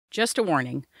Just a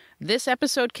warning, this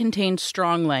episode contains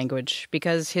strong language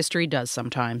because history does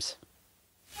sometimes.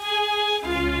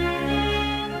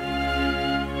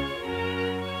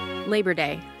 Labor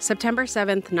Day, September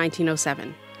 7th,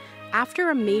 1907. After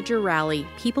a major rally,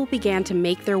 people began to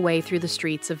make their way through the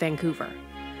streets of Vancouver.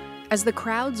 As the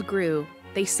crowds grew,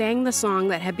 they sang the song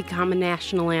that had become a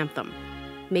national anthem,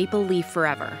 Maple Leaf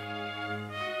Forever.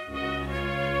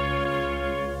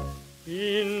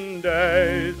 In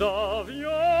days of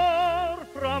yore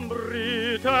from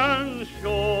Britain's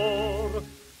shore,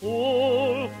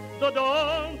 Wolfe the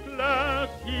dauntless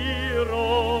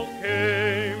hero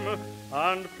came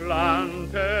and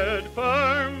planted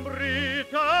firm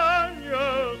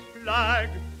Britannia's flag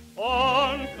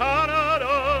on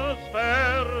Canada's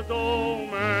fair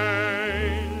domain.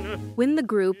 When the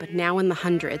group, now in the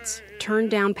hundreds,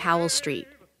 turned down Powell Street,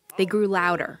 they grew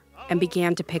louder and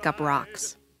began to pick up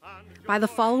rocks. By the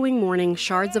following morning,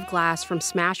 shards of glass from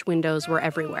smashed windows were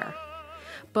everywhere.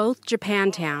 Both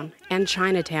Japantown and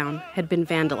Chinatown had been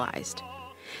vandalized.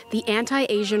 The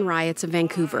anti-Asian riots of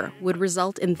Vancouver would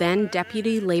result in then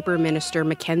Deputy Labour Minister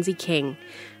Mackenzie King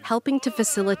helping to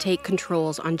facilitate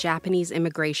controls on Japanese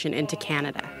immigration into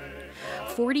Canada.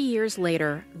 40 years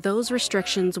later, those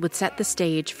restrictions would set the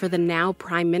stage for the now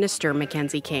Prime Minister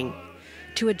Mackenzie King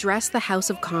to address the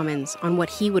House of Commons on what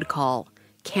he would call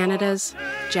Canada's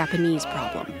Japanese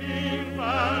problem.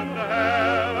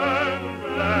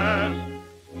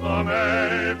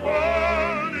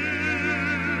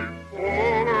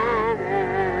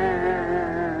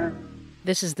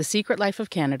 This is The Secret Life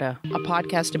of Canada, a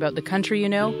podcast about the country you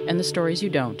know and the stories you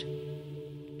don't.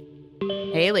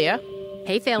 Hey, Leah.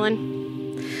 Hey,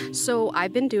 Falen. So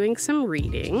I've been doing some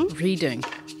reading. Reading?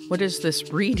 What is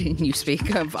this reading you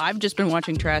speak of? I've just been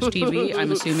watching trash TV.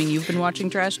 I'm assuming you've been watching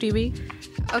trash TV?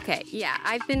 Okay, yeah,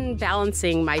 I've been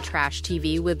balancing my trash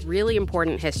TV with really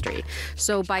important history.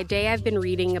 So by day, I've been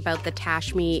reading about the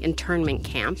Tashme internment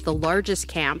camp, the largest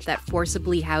camp that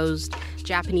forcibly housed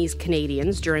Japanese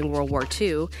Canadians during World War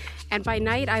II. And by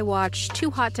night, I watch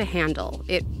Too Hot to Handle.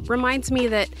 It reminds me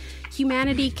that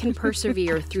humanity can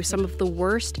persevere through some of the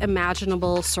worst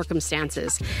imaginable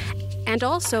circumstances. And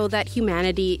also that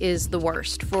humanity is the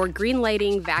worst for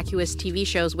greenlighting vacuous TV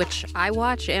shows, which I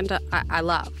watch and I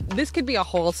love. This could be a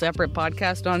whole separate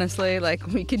podcast, honestly. Like,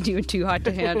 we could do Too Hot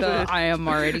to Handle. I am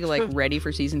already, ready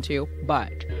for season 2.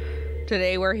 But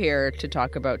today we're here to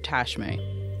talk about Tashme.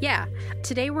 Yeah,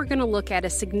 today we're going to look at a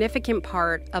significant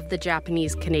part of the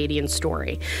Japanese-Canadian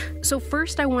story. So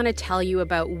first I want to tell you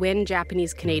about when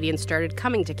Japanese Canadians started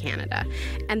coming to Canada,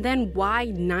 and then why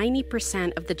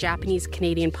 90% of the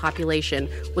Japanese-Canadian population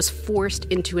was forced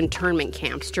into internment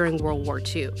camps during World War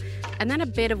II, and then a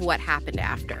bit of what happened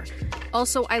after.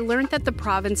 Also, I learned that the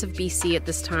province of BC at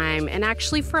this time, and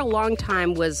actually for a long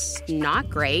time, was not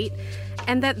great,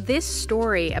 and that this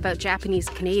story about Japanese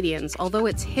Canadians, although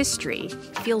it's history,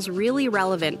 feels really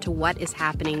relevant to what is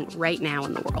happening right now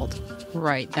in the world.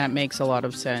 Right, that makes a lot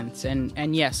of sense.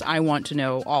 And yes, I want to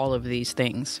know all of these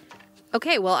things.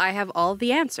 Okay, well, I have all of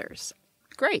the answers.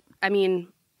 Great. I mean,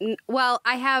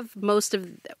 I have most of...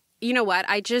 You know what?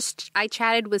 I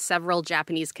chatted with several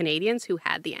Japanese Canadians who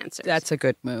had the answers. That's a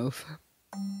good move.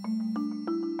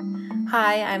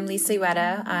 Hi, I'm Lisa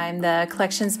Uyeda. I'm the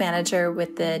collections manager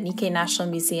with the Nikkei National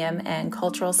Museum and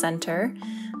Cultural Center,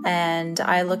 and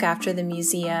I look after the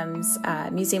museum's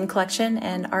museum collection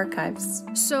and archives.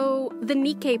 So the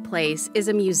Nikkei place is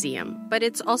a museum, but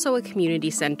it's also a community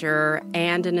center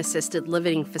and an assisted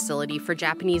living facility for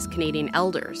Japanese Canadian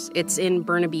elders. It's in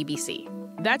Burnaby, BC.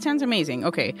 That sounds amazing.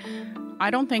 Okay. I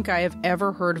don't think I have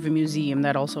ever heard of a museum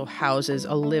that also houses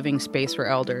a living space for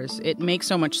elders. It makes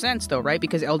so much sense, though, right?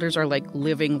 Because elders are like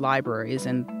living libraries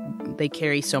and they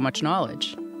carry so much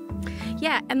knowledge.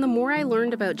 Yeah, and the more I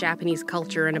learned about Japanese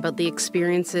culture and about the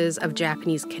experiences of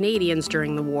Japanese Canadians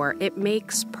during the war, it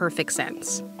makes perfect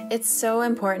sense. It's so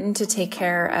important to take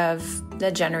care of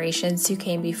the generations who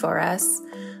came before us,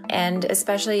 and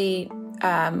especially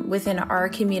within our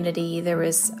community, there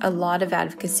was a lot of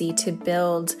advocacy to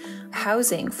build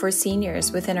housing for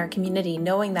seniors within our community,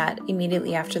 knowing that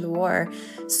immediately after the war,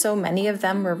 so many of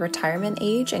them were retirement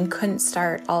age and couldn't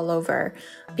start all over.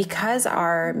 Because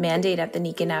our mandate at the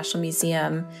Nikkei National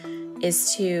Museum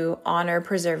is to honor,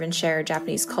 preserve, and share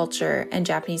Japanese culture and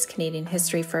Japanese Canadian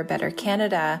history for a better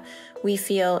Canada, we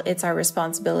feel it's our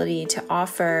responsibility to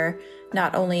offer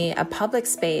not only a public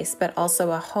space, but also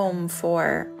a home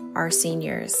for our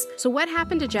seniors. So what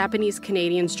happened to Japanese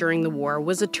Canadians during the war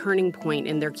was a turning point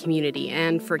in their community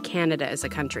and for Canada as a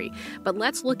country. But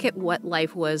let's look at what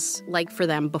life was like for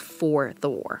them before the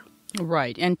war.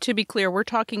 Right. And to be clear, we're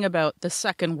talking about the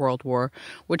Second World War,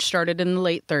 which started in the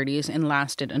late 30s and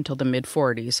lasted until the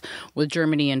mid-40s, with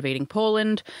Germany invading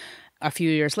Poland. A few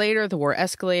years later, the war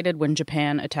escalated when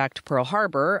Japan attacked Pearl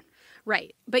Harbor.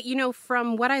 Right. But,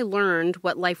 from what I learned,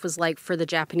 what life was like for the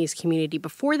Japanese community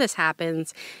before this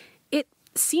happens, it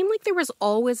seemed like there was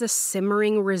always a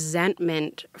simmering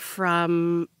resentment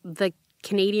from the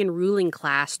Canadian ruling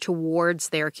class towards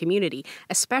their community,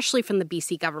 especially from the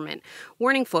BC government.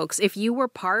 Warning, folks, if you were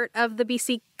part of the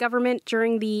BC government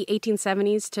during the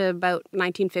 1870s to about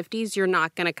 1950s, you're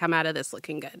not going to come out of this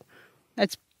looking good.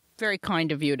 That's very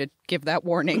kind of you to give that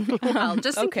warning. Well,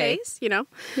 just in case,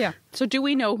 Yeah. So do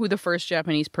we know who the first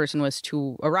Japanese person was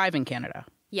to arrive in Canada?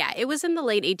 Yeah, it was in the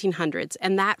late 1800s,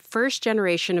 and that first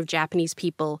generation of Japanese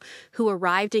people who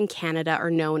arrived in Canada are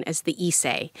known as the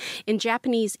Issei. In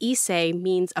Japanese, Issei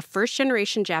means a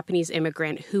first-generation Japanese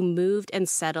immigrant who moved and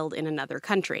settled in another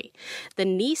country. The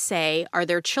Nisei are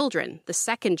their children, the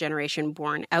second generation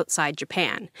born outside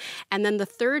Japan. And then the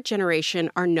third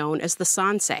generation are known as the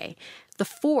Sansei. The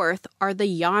fourth are the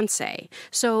Yonsei.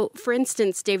 So, for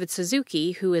instance, David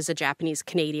Suzuki, who is a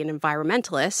Japanese-Canadian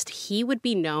environmentalist, he would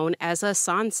be known as a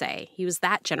Sansei. He was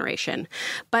that generation.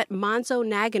 But Manzo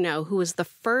Nagano, who was the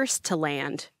first to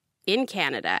land in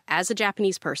Canada as a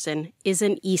Japanese person, is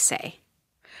an Issei.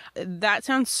 That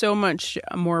sounds so much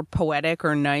more poetic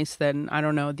or nice than, I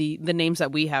don't know, the names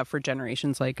that we have for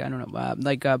generations, like, I don't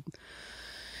know,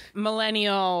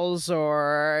 millennials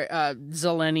or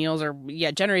zillennials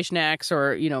or Generation X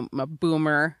or a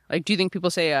boomer. Like, do you think people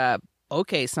say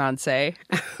okay, Sansei?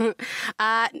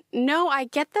 No, I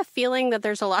get the feeling that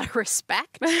there's a lot of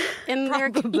respect in their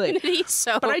community.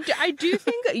 So, but I do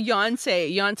think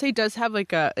Yonsei does have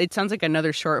it sounds like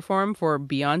another short form for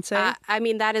Beyonce. I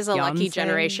mean, that is a lucky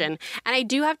generation. And I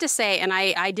do have to say, and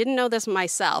I didn't know this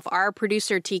myself, our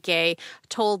producer TK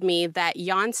told me that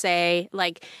Yonsei,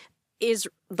 is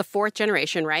the fourth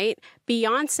generation, right?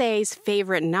 Beyonce's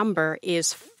favorite number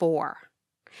is 4.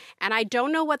 And I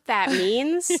don't know what that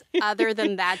means other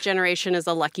than that generation is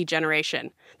a lucky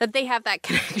generation, that they have that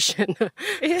connection.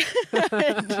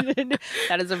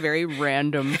 That is a very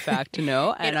random fact to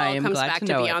know, and I am glad to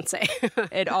know Beyonce.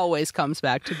 It always comes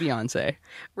back to Beyonce.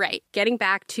 Right. Getting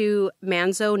back to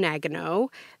Manzo Nagano,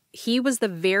 he was the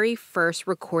very first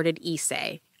recorded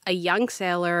Issei. A young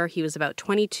sailor, he was about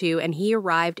 22, and he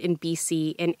arrived in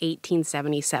BC in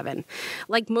 1877.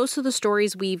 Like most of the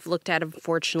stories we've looked at,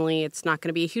 unfortunately, it's not going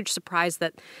to be a huge surprise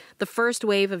that the first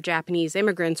wave of Japanese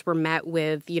immigrants were met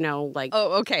with,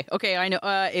 Oh, okay, I know.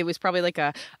 It was probably like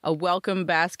a welcome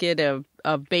basket of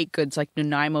baked goods, like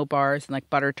Nanaimo bars and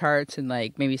butter tarts and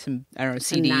maybe some, I don't know,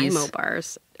 CDs. Nanaimo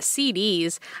bars.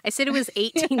 CDs. I said it was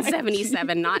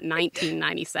 1877, not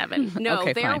 1997. No,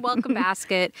 okay, their fine. welcome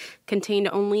basket contained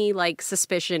only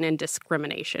suspicion and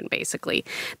discrimination, basically.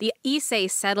 The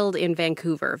Issei settled in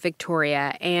Vancouver,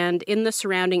 Victoria, and in the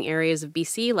surrounding areas of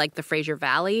BC, like the Fraser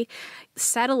Valley.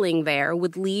 Settling there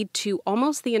would lead to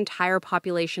almost the entire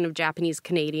population of Japanese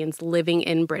Canadians living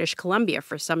in British Columbia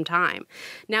for some time.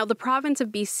 Now, the province of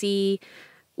BC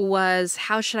was,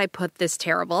 how should I put this,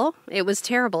 terrible. It was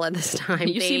terrible at this time.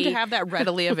 You seem to have that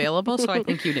readily available, so I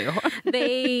think you do.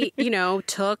 They,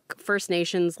 took First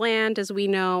Nations land, as we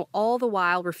know, all the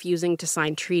while refusing to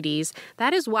sign treaties.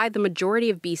 That is why the majority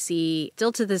of BC,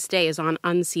 still to this day, is on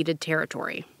unceded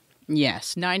territory.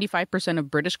 Yes, 95% of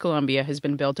British Columbia has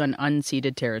been built on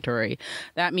unceded territory.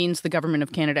 That means the government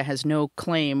of Canada has no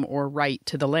claim or right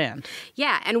to the land.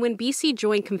 Yeah, and when BC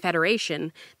joined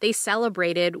Confederation, they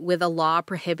celebrated with a law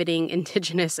prohibiting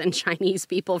Indigenous and Chinese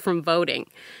people from voting.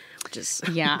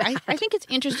 Yeah, I think it's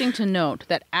interesting to note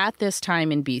that at this time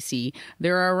in BC,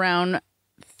 there are around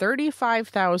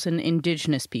 35,000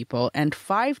 Indigenous people and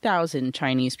 5,000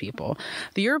 Chinese people.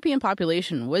 The European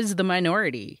population was the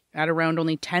minority at around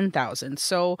only 10,000.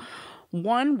 So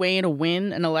one way to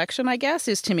win an election, I guess,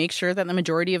 is to make sure that the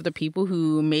majority of the people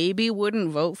who maybe wouldn't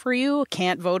vote for you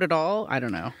can't vote at all. I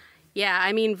don't know. Yeah,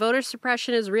 I mean, voter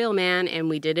suppression is real, man, and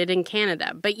we did it in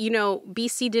Canada. But,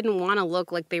 BC didn't want to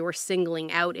look like they were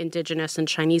singling out Indigenous and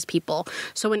Chinese people.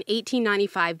 So in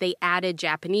 1895, they added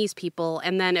Japanese people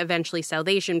and then eventually South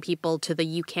Asian people to the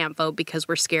you can't vote because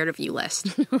we're scared of you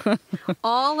list.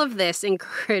 All of this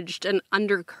encouraged an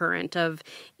undercurrent of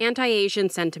anti-Asian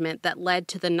sentiment that led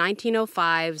to the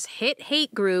 1905's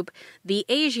hate group, the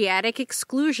Asiatic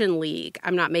Exclusion League.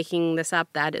 I'm not making this up.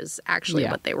 That is actually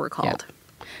what they were called. Yeah.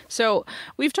 So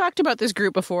we've talked about this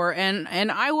group before, and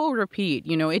I will repeat,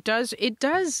 it does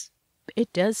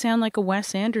sound like a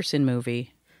Wes Anderson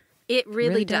movie. It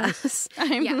really does.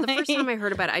 The first time I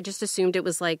heard about it, I just assumed it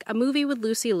was like a movie with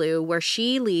Lucy Liu where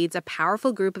she leads a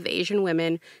powerful group of Asian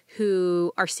women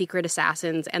who are secret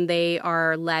assassins, and they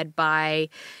are led by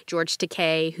George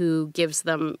Takei, who gives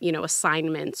them,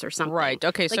 assignments or something. Right.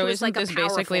 Okay, so isn't this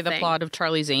basically the plot of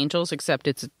Charlie's Angels, except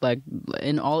it's like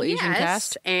an all-Asian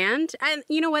cast? And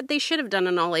you know what? They should have done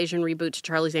an all-Asian reboot to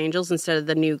Charlie's Angels instead of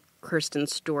the new Kristen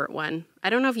Stewart one. I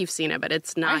don't know if you've seen it, but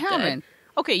it's not good. I haven't.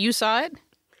 Okay, you saw it?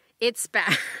 It's bad.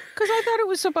 Because I thought it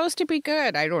was supposed to be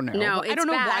good. I don't know. No, it's I don't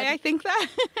know bad. why I think that.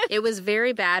 It was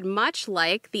very bad, much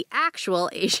like the actual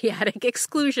Asiatic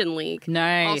Exclusion League.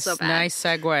 Nice. Also bad. Nice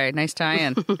segue. Nice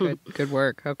tie-in. Good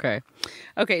work.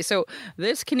 Okay, so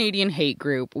this Canadian hate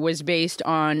group was based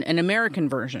on an American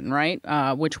version, right?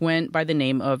 Which went by the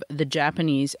name of the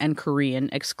Japanese and Korean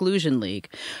Exclusion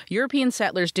League. European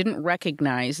settlers didn't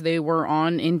recognize they were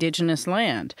on indigenous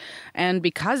land. And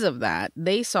because of that,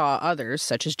 they saw others,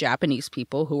 such as Japanese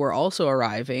people who were also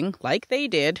arriving, like they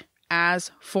did,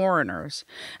 as foreigners,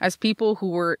 as people who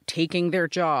were taking their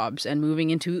jobs and moving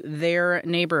into their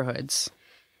neighborhoods.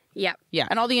 Yep. Yeah,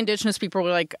 and all the indigenous people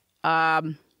were like,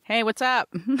 hey, what's up?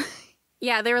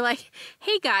 Yeah, they were like,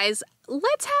 hey, guys,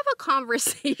 let's have a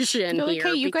conversation here.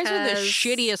 Hey, you guys are the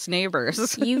shittiest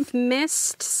neighbors. You've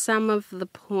missed some of the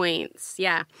points.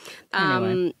 Yeah.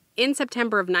 Anyway. In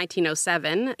September of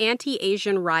 1907,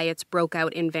 anti-Asian riots broke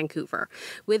out in Vancouver,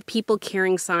 with people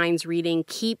carrying signs reading,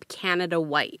 "Keep Canada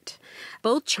White."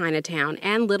 Both Chinatown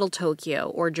and Little Tokyo,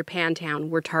 or Japantown,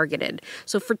 were targeted.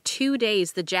 So for 2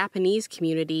 days, the Japanese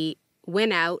community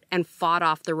went out and fought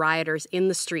off the rioters in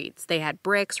the streets. They had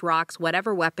bricks, rocks,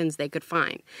 whatever weapons they could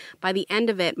find. By the end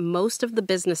of it, most of the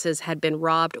businesses had been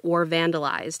robbed or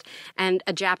vandalized, and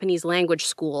a Japanese language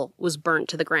school was burnt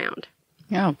to the ground.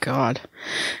 Oh, God.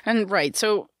 And right,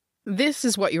 so this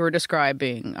is what you were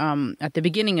describing at the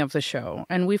beginning of the show,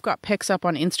 and we've got pics up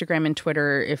on Instagram and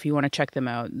Twitter if you want to check them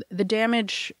out. The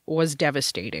damage was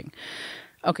devastating.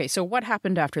 Okay, so what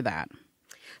happened after that?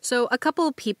 So a couple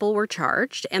of people were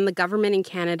charged, and the government in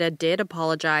Canada did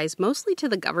apologize, mostly to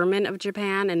the government of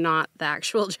Japan and not the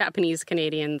actual Japanese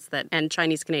Canadians and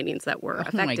Chinese Canadians that were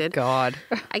affected. Oh, my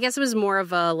God. I guess it was more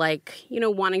of a,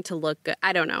 wanting to look good.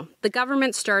 I don't know. The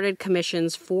government started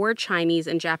commissions for Chinese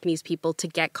and Japanese people to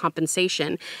get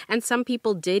compensation, and some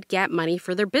people did get money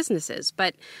for their businesses.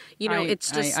 But,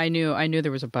 it's just... I knew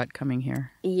there was a but coming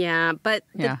here. Yeah, but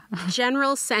the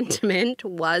general sentiment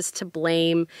was to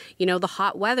blame, the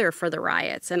hot weather for the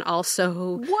riots, and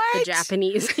also the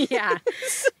Japanese. Yeah.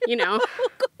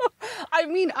 I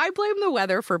mean, I blame the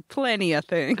weather for plenty of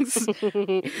things,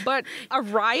 but a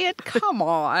riot? Come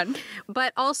on.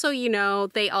 But also,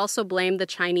 they also blame the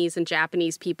Chinese and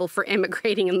Japanese people for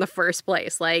immigrating in the first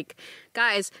place. Like,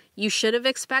 guys, you should have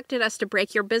expected us to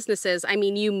break your businesses. I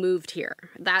mean, you moved here.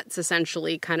 That's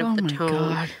essentially kind of the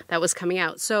tone that was coming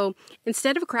out. So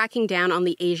instead of cracking down on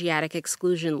the Asiatic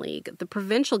Exclusion League, the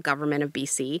provincial government of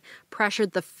BC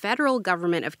pressured the federal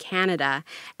government of Canada,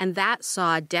 and that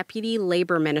saw Deputy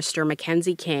Labour Minister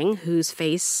Mackenzie King, whose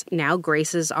face now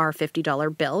graces our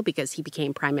 $50 bill because he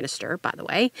became Prime Minister, by the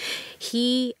way.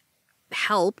 He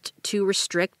helped to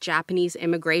restrict Japanese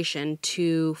immigration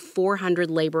to 400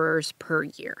 laborers per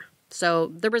year.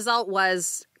 So the result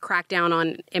was crackdown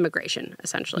on immigration,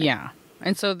 essentially. Yeah.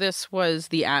 And so this was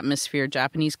the atmosphere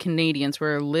Japanese Canadians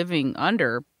were living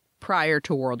under prior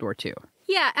to World War II.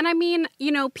 Yeah, and I mean,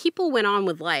 people went on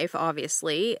with life,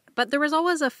 obviously, but there was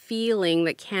always a feeling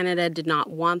that Canada did not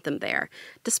want them there.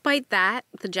 Despite that,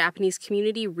 the Japanese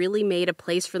community really made a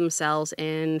place for themselves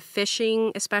in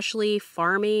fishing, especially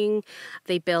farming.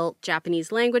 They built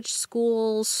Japanese language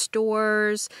schools,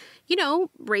 stores.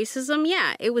 Racism,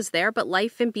 yeah, it was there, but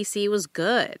life in BC was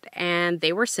good. And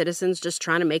they were citizens just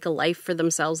trying to make a life for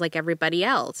themselves like everybody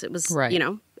else. It was,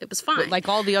 it was fine. Like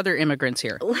all the other immigrants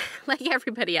here. Like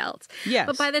everybody else. Yes.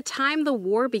 But by the time the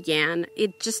war began,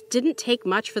 it just didn't take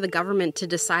much for the government to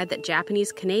decide that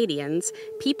Japanese Canadians,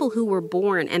 people who were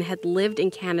born and had lived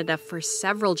in Canada for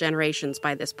several generations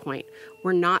by this point,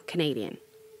 were not Canadian.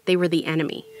 They were the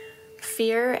enemy.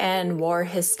 Fear and war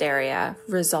hysteria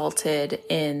resulted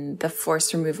in the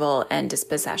forced removal and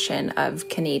dispossession of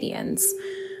Canadians.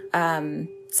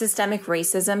 Systemic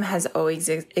racism has always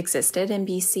existed in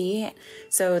BC,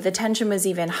 so the tension was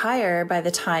even higher by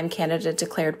the time Canada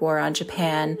declared war on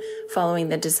Japan following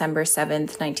the December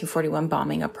 7th, 1941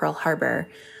 bombing of Pearl Harbor.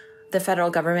 The federal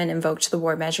government invoked the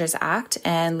War Measures Act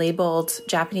and labeled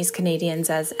Japanese Canadians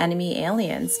as enemy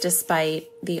aliens, despite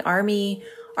the Army,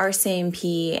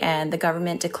 RCMP, and the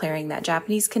government declaring that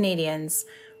Japanese Canadians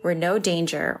were no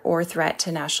danger or threat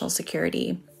to national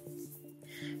security.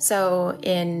 So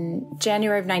in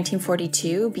January of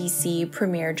 1942, BC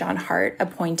Premier John Hart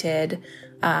appointed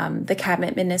the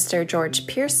cabinet minister George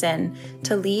Pearson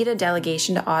to lead a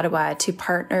delegation to Ottawa to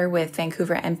partner with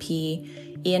Vancouver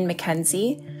MP Ian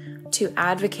Mackenzie to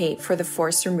advocate for the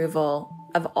forced removal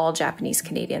of all Japanese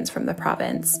Canadians from the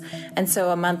province. And so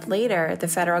a month later, the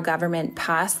federal government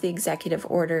passed the executive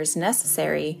orders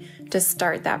necessary to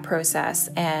start that process,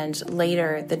 and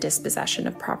later the dispossession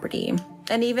of property.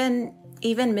 And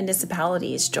even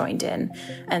municipalities joined in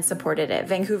and supported it.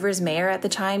 Vancouver's mayor at the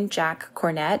time, Jack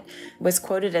Cornett, was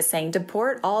quoted as saying,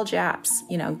 "Deport all Japs,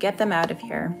 get them out of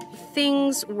here."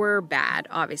 Things were bad,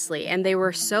 obviously, and they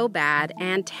were so bad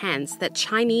and tense that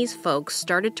Chinese folks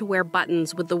started to wear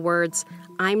buttons with the words,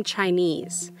 "I'm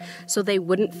Chinese," so they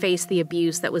wouldn't face the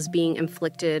abuse that was being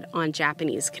inflicted on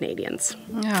Japanese Canadians.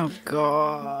 Oh,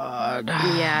 God.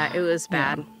 Yeah, it was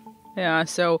bad. Yeah,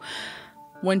 so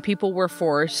when people were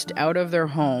forced out of their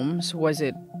homes, was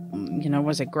it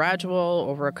gradual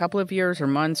over a couple of years or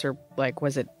months, or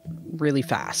was it really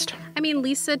fast? I mean,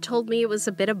 Lisa told me it was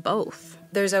a bit of both.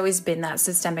 There's always been that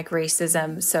systemic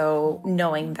racism, so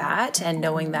knowing that and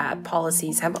knowing that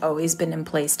policies have always been in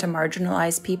place to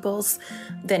marginalize peoples,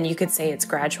 then you could say it's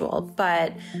gradual.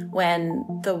 But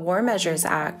when the War Measures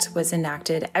Act was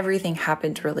enacted, everything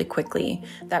happened really quickly.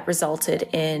 That resulted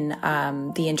in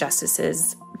the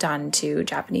injustices done to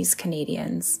Japanese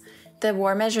Canadians. The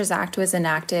War Measures Act was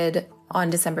enacted on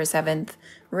December 7th,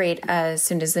 right as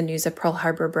soon as the news of Pearl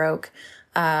Harbor broke,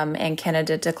 and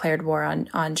Canada declared war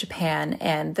on Japan.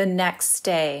 And the next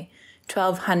day,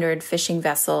 1,200 fishing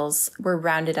vessels were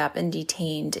rounded up and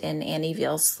detained in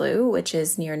Annieville Slough, which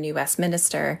is near New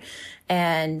Westminster.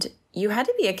 And you had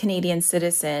to be a Canadian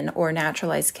citizen or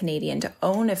naturalized Canadian to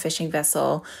own a fishing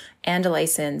vessel and a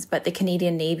license, but the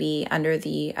Canadian Navy, under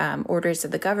the orders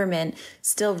of the government,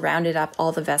 still rounded up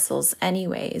all the vessels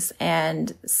anyways.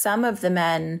 And some of the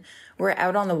men were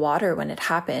out on the water when it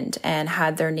happened and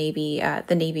had their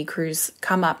the Navy crews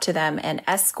come up to them and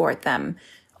escort them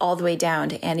all the way down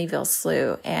to Annieville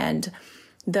Slough. And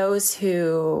those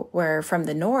who were from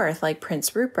the north, like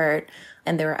Prince Rupert,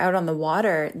 and they were out on the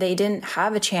water, they didn't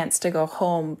have a chance to go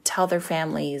home, tell their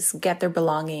families, get their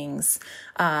belongings,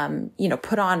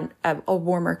 put on a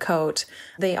warmer coat.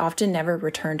 They often never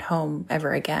returned home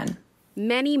ever again.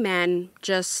 Many men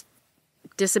just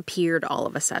disappeared all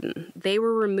of a sudden. They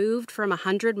were removed from a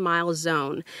 100-mile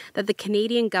zone that the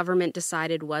Canadian government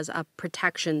decided was a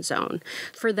protection zone.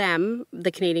 For them,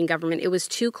 the Canadian government, it was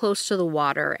too close to the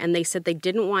water, and they said they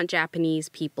didn't want Japanese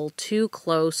people too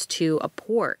close to a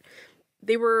port.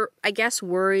 They were, I guess,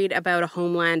 worried about a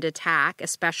homeland attack,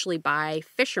 especially by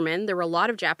fishermen. There were a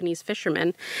lot of Japanese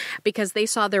fishermen because they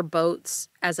saw their boats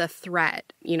as a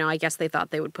threat. I guess they thought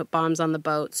they would put bombs on the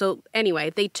boat. So anyway,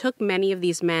 they took many of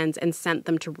these men and sent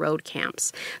them to road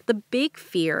camps. The big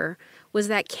fear was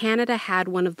that Canada had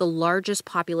one of the largest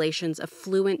populations of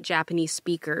fluent Japanese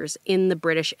speakers in the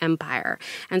British Empire.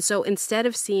 And so instead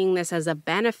of seeing this as a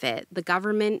benefit, the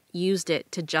government used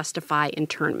it to justify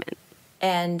internment.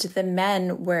 And the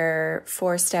men were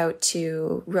forced out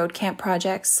to road camp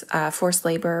projects, forced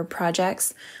labor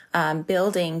projects,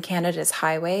 building Canada's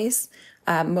highways,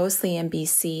 mostly in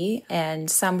BC.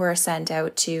 And some were sent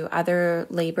out to other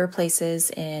labor places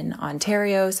in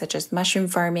Ontario, such as mushroom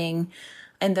farming.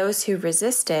 And those who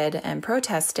resisted and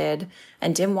protested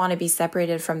and didn't want to be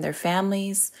separated from their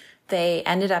families, they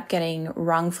ended up getting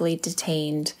wrongfully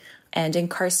detained and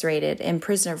incarcerated in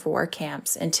prisoner of war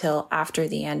camps until after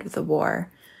the end of the war.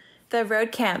 The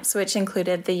road camps, which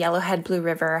included the Yellowhead Blue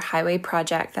River Highway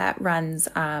project that runs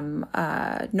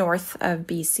north of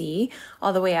BC,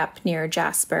 all the way up near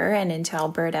Jasper and into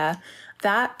Alberta,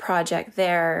 that project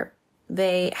there,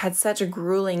 they had such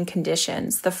grueling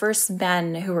conditions. The first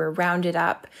men who were rounded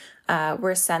up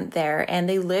were sent there, and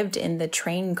they lived in the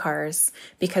train cars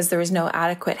because there was no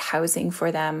adequate housing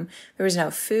for them. There was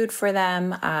no food for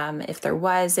them. If there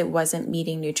was, it wasn't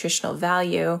meeting nutritional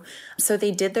value. So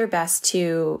they did their best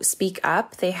to speak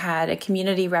up. They had a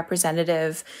community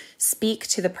representative speak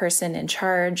to the person in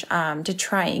charge to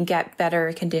try and get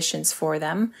better conditions for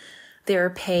them. They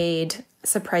were paid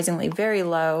surprisingly very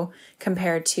low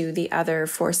compared to the other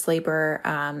forced labor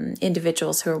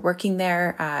individuals who were working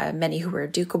there, many who were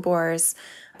Doukhobors,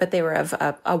 but they were of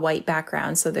a white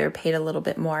background, so they were paid a little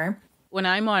bit more. When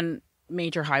I'm on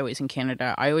major highways in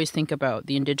Canada, I always think about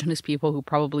the Indigenous people who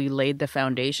probably laid the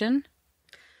foundation.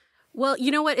 Well,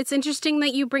 you know what? It's interesting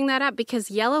that you bring that up because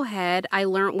Yellowhead, I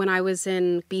learned when I was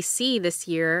in BC this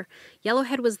year,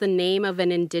 Yellowhead was the name of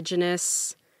an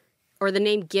Indigenous, or the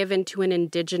name given to an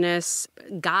Indigenous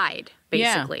guide,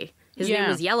 basically. Yeah. His name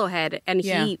was Yellowhead, and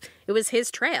it was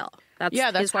his trail. That's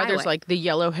that's why there's like the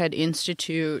Yellowhead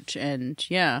Institute and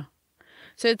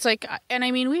So it's like, and I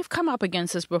mean, we've come up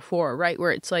against this before, right?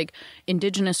 Where it's like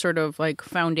Indigenous sort of like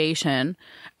foundation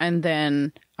and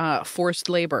then forced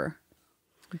labor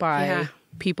by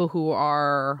people who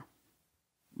are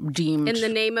deemed in the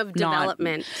name of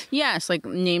development. Yes, like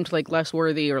named like less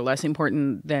worthy or less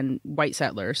important than white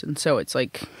settlers. And so it's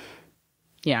like,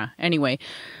 anyway,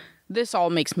 this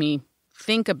all makes me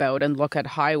think about and look at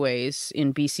highways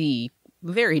in BC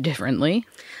very differently.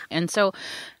 And so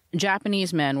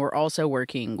Japanese men were also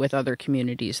working with other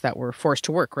communities that were forced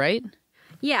to work, right?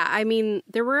 Yeah, I mean,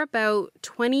 there were about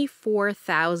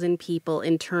 24,000 people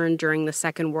interned during the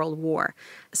Second World War.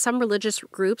 Some religious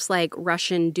groups like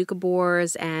Russian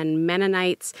Doukhobors and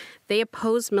Mennonites, they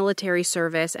opposed military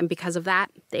service, and because of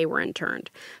that, they were interned.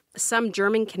 Some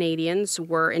German Canadians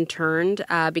were interned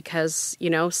because,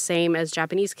 same as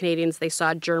Japanese Canadians, they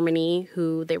saw Germany,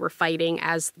 who they were fighting,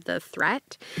 as the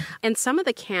threat. And some of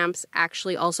the camps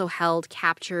actually also held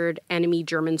captured enemy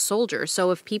German soldiers.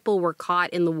 So if people were caught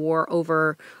in the war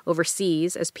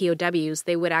overseas as POWs,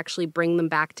 they would actually bring them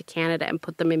back to Canada and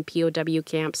put them in POW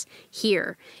camps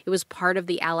here. It was part of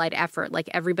the Allied effort. Like,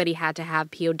 everybody had to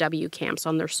have POW camps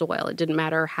on their soil. It didn't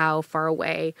matter how far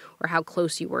away or how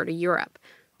close you were to Europe.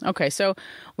 Okay, so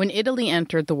when Italy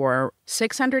entered the war,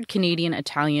 600 Canadian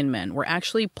Italian men were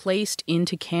actually placed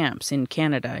into camps in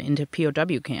Canada, into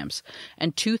POW camps,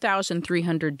 and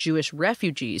 2,300 Jewish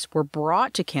refugees were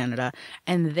brought to Canada,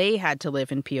 and they had to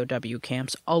live in POW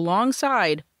camps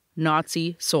alongside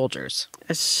Nazi soldiers.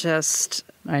 It's just...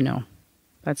 I know.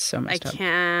 That's so messed up. I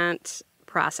can't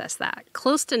process that.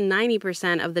 Close to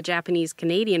 90% of the Japanese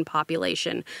Canadian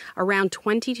population, around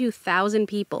 22,000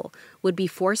 people, would be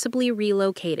forcibly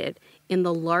relocated in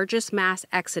the largest mass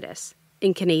exodus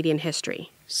in Canadian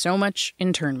history. So much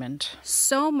internment.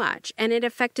 So much, and it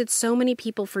affected so many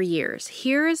people for years.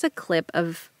 Here is a clip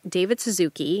of David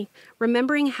Suzuki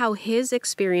remembering how his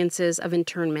experiences of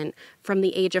internment from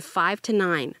the age of 5 to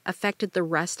 9 affected the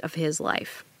rest of his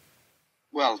life.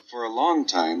 Well, for a long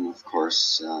time, of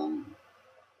course,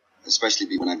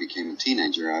 especially when I became a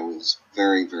teenager, I was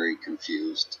very, very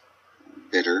confused,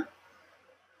 bitter.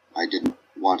 I didn't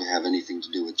want to have anything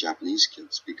to do with Japanese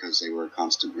kids because they were a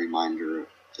constant reminder of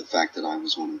the fact that I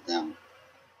was one of them.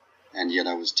 And yet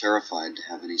I was terrified to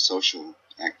have any social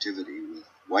activity with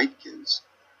white kids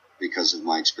because of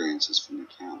my experiences from the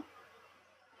camp.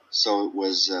 So it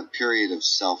was a period of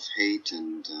self-hate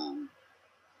and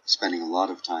spending a lot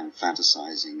of time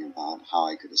fantasizing about how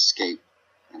I could escape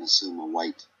and assume a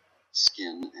white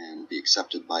skin and be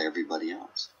accepted by everybody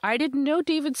else. I didn't know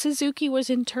David Suzuki was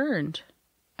interned.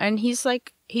 And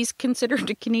he's considered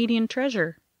a Canadian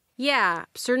treasure. Yeah,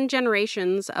 certain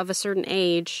generations of a certain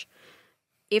age,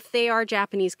 if they are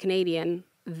Japanese Canadian,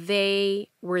 they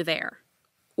were there.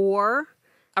 Or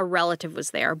a relative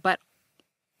was there, but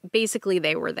basically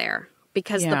they were there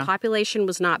because the population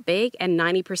was not big and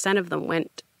 90% of them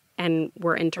went and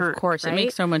were interned. Of course, right? It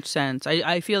makes so much sense.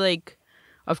 I feel like,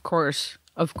 of course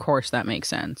that makes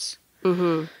sense.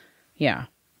 Mm-hmm. Yeah.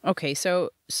 Okay,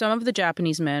 so some of the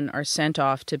Japanese men are sent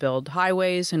off to build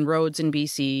highways and roads in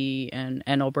BC and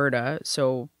Alberta.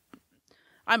 So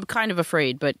I'm kind of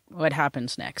afraid, but what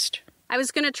happens next? I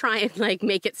was going to try and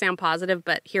make it sound positive,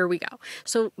 but here we go.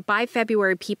 So by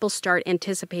February, people start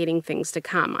anticipating things to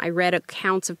come. I read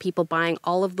accounts of people buying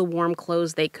all of the warm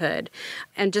clothes they could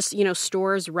and just,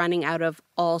 stores running out of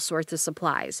all sorts of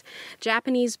supplies.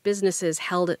 Japanese businesses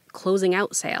held closing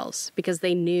out sales because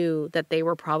they knew that they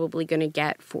were probably going to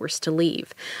get forced to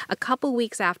leave. A couple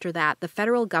weeks after that, the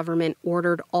federal government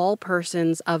ordered all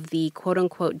persons of the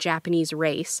quote-unquote Japanese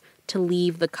race to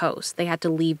leave the coast. They had to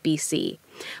leave BC.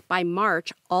 By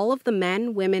March, all of the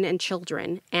men, women, and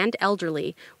children, and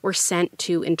elderly were sent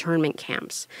to internment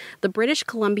camps. The British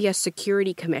Columbia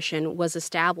Security Commission was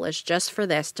established just for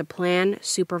this, to plan,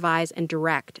 supervise, and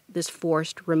direct this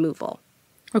forced removal.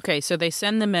 Okay, so they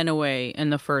send the men away in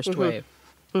the first wave,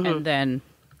 and then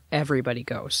everybody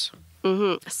goes.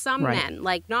 Mm-hmm. Some men,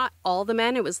 not all the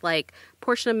men. It was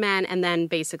portion of men and then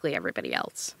basically everybody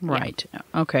else. Right. Yeah.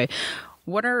 Okay.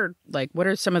 What are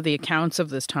some of the accounts of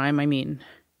this time? I mean,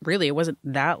 really, it wasn't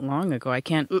that long ago. I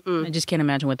just can't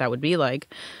imagine what that would be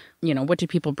like. What did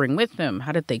people bring with them?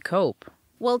 How did they cope?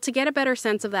 Well, to get a better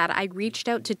sense of that, I reached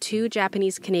out to 2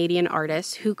 Japanese-Canadian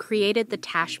artists who created the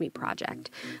Tashme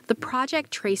project. The project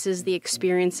traces the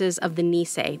experiences of the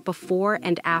Nisei before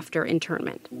and after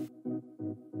internment.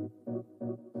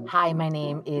 Hi, my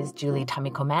name is Julie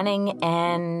Tamiko Manning,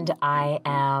 and I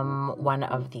am one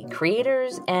of the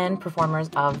creators and performers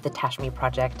of the Tashme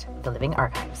project, The Living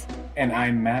Archives. And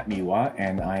I'm Matt Miwa,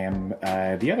 and I am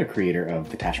the other creator of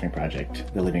the Tashme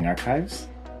project, The Living Archives.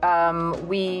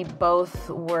 We both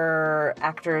were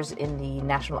actors in the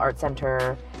National Art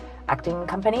Center acting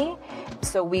company.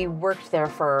 So we worked there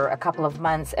for a couple of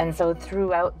months. And so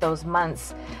throughout those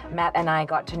months, Matt and I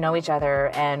got to know each other,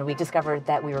 and we discovered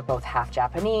that we were both half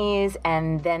Japanese.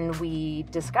 And then we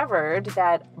discovered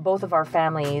that both of our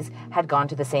families had gone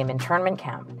to the same internment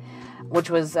camp, which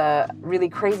was a really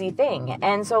crazy thing.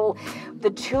 And so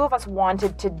the two of us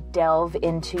wanted to delve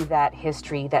into that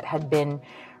history that had been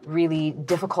really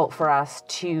difficult for us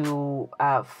to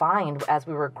find as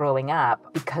we were growing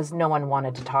up, because no one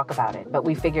wanted to talk about it. But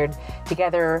we figured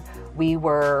together we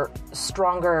were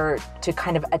stronger to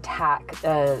kind of attack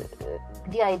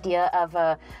the idea of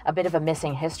a bit of a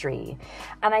missing history.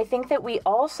 And I think that we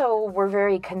also were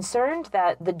very concerned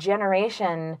that the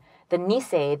generation, the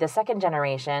Nisei, the second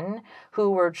generation,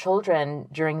 who were children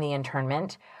during the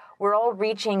internment, were all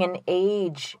reaching an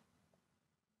age.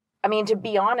 I mean, to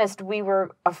be honest, we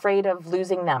were afraid of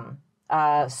losing them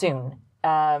soon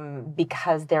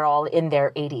because they're all in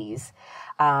their 80s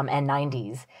and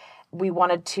 90s. We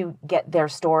wanted to get their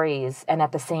stories and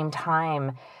at the same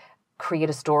time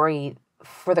create a story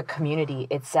for the community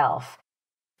itself.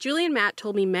 Julie and Matt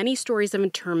told me many stories of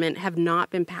internment have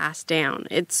not been passed down.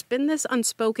 It's been this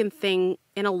unspoken thing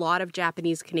in a lot of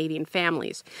Japanese Canadian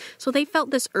families. So they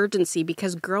felt this urgency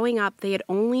because growing up, they had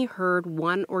only heard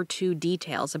one or two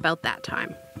details about that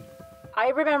time. I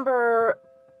remember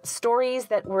stories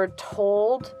that were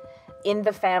told in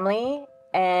the family,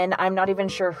 and I'm not even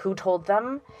sure who told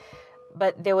them.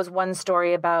 But there was one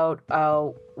story about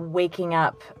waking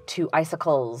up to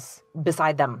icicles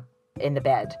beside them in the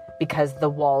bed because the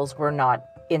walls were not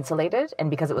insulated and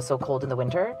because it was so cold in the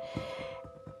winter.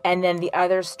 And then the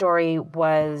other story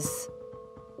was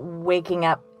waking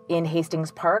up in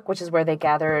Hastings Park, which is where they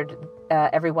gathered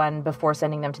everyone before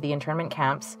sending them to the internment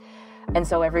camps. And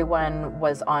so everyone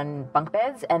was on bunk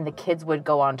beds and the kids would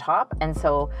go on top. And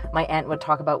so my aunt would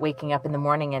talk about waking up in the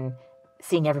morning and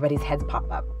seeing everybody's heads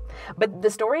pop up. But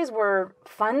the stories were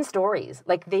fun stories.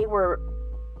 Like there were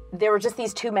just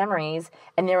these two memories,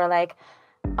 and they were like,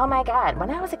 oh my God, when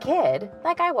I was a kid,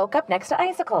 like I woke up next to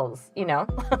icicles, you know?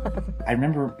 I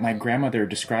remember my grandmother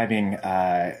describing,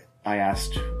 I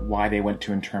asked why they went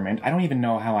to internment. I don't even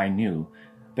know how I knew,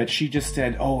 but she just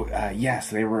said, yes,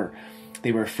 they were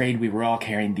afraid we were all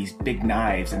carrying these big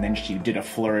knives, and then she did a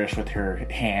flourish with her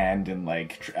hand and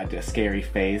like a scary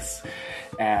face,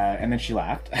 and then she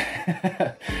laughed.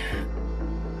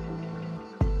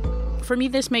 For me,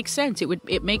 this makes sense.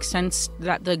 It makes sense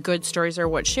that the good stories are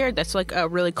what's shared. That's like a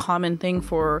really common thing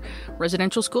for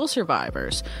residential school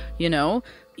survivors. You know,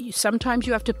 sometimes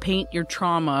you have to paint your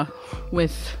trauma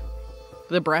with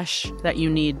the brush that you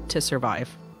need to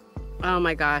survive. Oh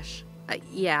my gosh.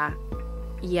 Yeah.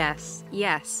 Yes.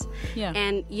 Yeah.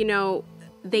 And, you know,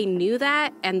 they knew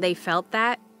that and they felt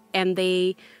that, and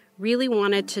they really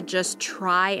wanted to just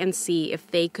try and see if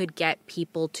they could get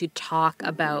people to talk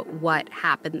about what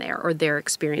happened there or their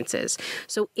experiences.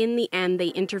 So in the end, they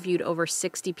interviewed over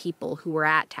 60 people who were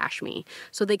at Tashme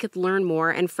so they could learn more,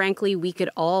 and frankly, we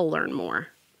could all learn more.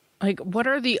 Like, what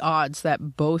are the odds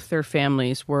that both their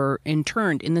families were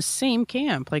interned in the same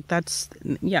camp? Like, that's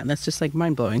just like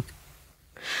mind-blowing.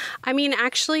 I mean,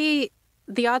 actually,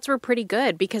 the odds were pretty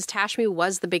good because Tashme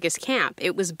was the biggest camp.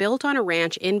 It was built on a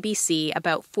ranch in BC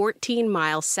about 14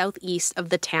 miles southeast of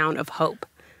the town of Hope.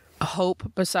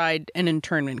 Hope beside an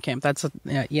internment camp. That's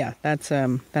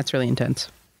really intense.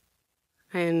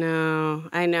 I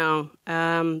know.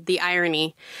 The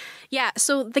irony. Yeah,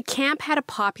 so the camp had a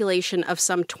population of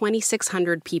some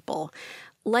 2,600 people.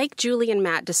 Like Julie and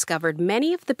Matt discovered,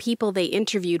 many of the people they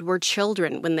interviewed were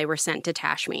children when they were sent to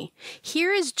Tashme.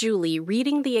 Here is Julie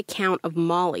reading the account of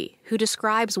Molly, who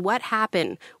describes what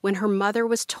happened when her mother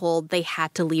was told they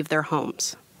had to leave their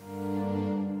homes.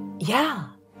 Yeah,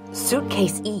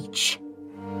 suitcase each.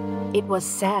 It was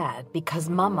sad because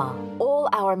Mama, all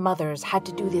our mothers had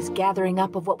to do this gathering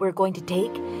up of what we were going to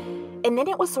take. And then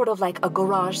it was sort of like a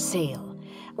garage sale.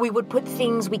 We would put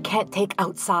things we can't take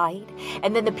outside,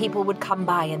 and then the people would come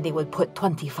by and they would put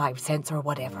 25 cents or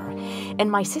whatever.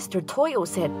 And my sister Toyo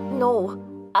said, no,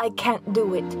 I can't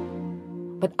do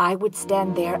it. But I would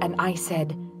stand there and I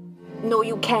said, no,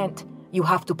 you can't. You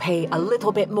have to pay a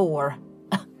little bit more.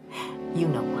 You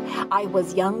know, I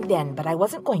was young then, but I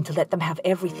wasn't going to let them have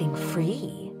everything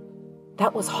free.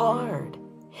 That was hard.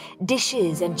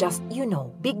 Dishes and just,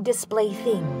 big display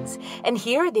things. And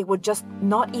here they would just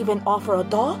not even offer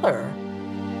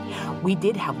 $1. We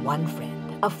did have one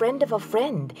friend, a friend of a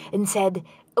friend, and said,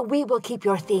 "We will keep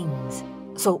your things."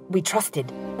 So we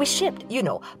trusted. We shipped,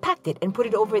 packed it and put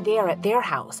it over there at their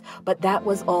house. But that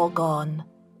was all gone.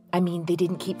 I mean, they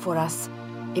didn't keep for us.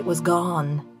 It was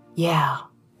gone. Yeah.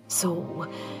 So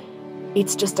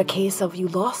it's just a case of you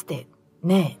lost it.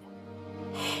 Ne.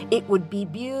 It would be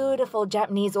beautiful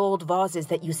Japanese old vases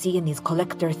that you see in these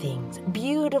collector things.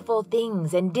 Beautiful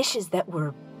things and dishes that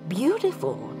were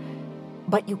beautiful.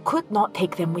 But you could not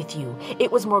take them with you.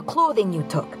 It was more clothing you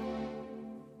took.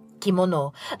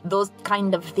 Kimono, those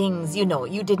kind of things, you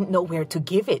didn't know where to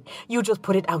give it. You just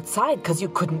put it outside because you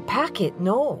couldn't pack it,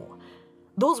 no.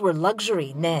 Those were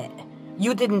luxury, ne.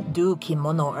 You didn't do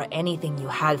kimono or anything you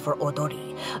had for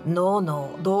odori.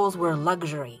 No, those were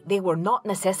luxury. They were not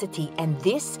necessity, and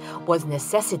this was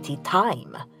necessity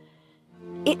time.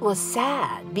 It was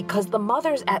sad because the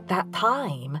mothers at that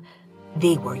time,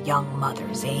 they were young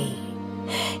mothers, eh?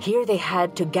 Here they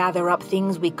had to gather up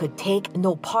things we could take,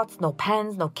 no pots, no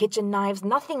pans, no kitchen knives,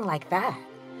 nothing like that.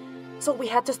 So we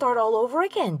had to start all over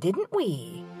again, didn't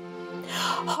we?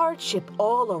 Hardship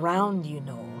all around,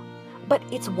 But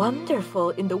it's wonderful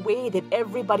in the way that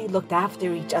everybody looked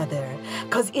after each other.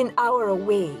 'Cause in our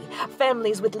way,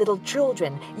 families with little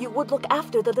children, you would look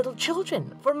after the little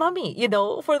children for mommy,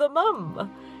 for the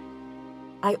mum.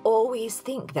 I always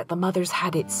think that the mothers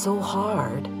had it so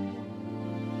hard.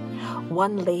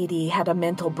 One lady had a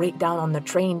mental breakdown on the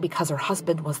train because her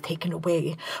husband was taken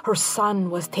away. Her son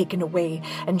was taken away,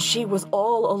 and she was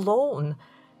all alone.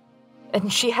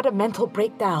 And she had a mental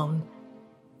breakdown.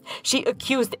 She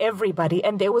accused everybody,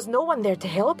 and there was no one there to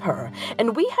help her.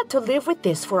 And we had to live with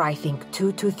this for, I think,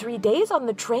 2 to 3 days on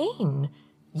the train.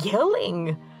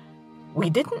 Yelling. We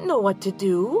didn't know what to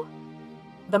do.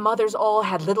 The mothers all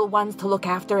had little ones to look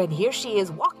after, and here she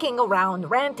is walking around,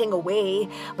 ranting away.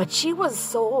 But she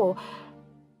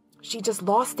just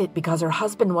lost it because her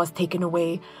husband was taken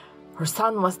away, her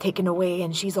son was taken away,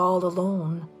 and she's all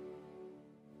alone.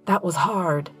 That was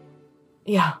hard.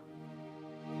 Yeah.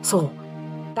 So,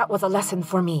 that was a lesson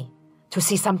for me, to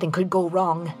see something could go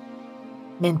wrong,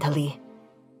 mentally.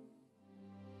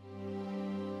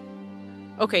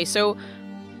 Okay, so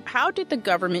how did the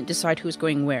government decide who's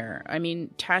going where? I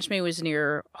mean, Tashme was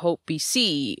near Hope,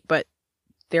 BC, but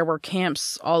there were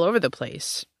camps all over the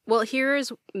place. Well,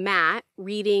 here's Matt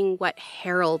reading what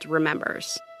Harold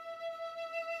remembers.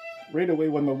 Right away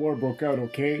when the war broke out,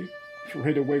 okay?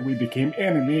 Right away we became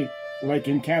enemy. Like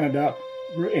in Canada,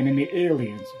 we're enemy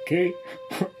aliens, okay?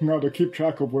 Now to keep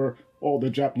track of where all the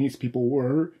Japanese people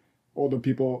were, all the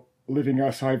people living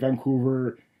outside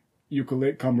Vancouver,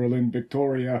 Euclid, Cumberland,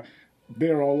 Victoria,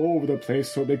 they're all over the place,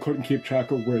 so they couldn't keep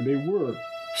track of where they were.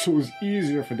 So it was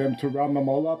easier for them to round them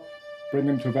all up, bring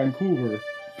them to Vancouver.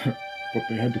 But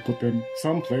they had to put them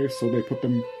someplace, so they put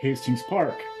them Hastings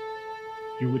Park.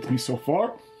 You with me so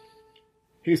far?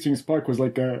 Hastings Park was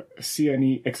like a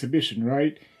CNE exhibition,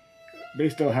 right? They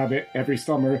still have it every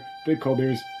summer. They call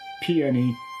theirs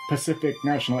PNE, Pacific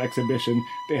National Exhibition.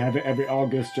 They have it every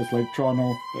August, just like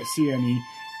Toronto, CNE.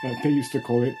 They used to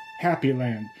call it Happy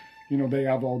Land. They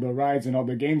have all the rides and all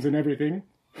the games and everything.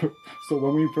 So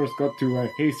when we first got to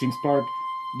Hastings Park,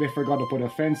 they forgot to put a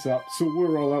fence up. So we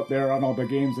were all out there on all the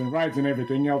games and rides and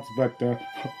everything else, but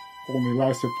only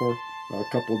lasted for a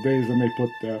couple of days, and they put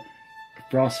the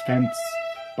frost fence,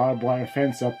 barbed wire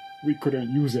fence up. We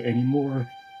couldn't use it anymore.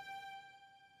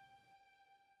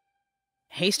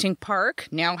 Hastings Park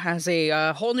now has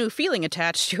a whole new feeling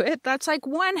attached to it. That's like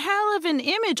one hell of an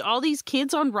image. All these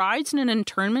kids on rides in an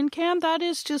internment camp. That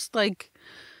is just like,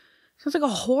 sounds like a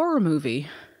horror movie.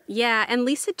 Yeah, and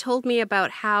Lisa told me about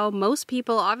how most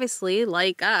people, obviously,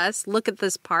 like us, look at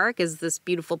this park as this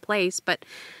beautiful place, but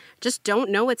just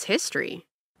don't know its history.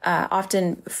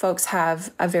 Often folks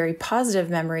have a very positive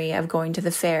memory of going to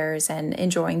the fairs and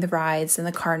enjoying the rides and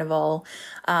the carnival.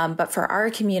 But for our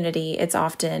community, it's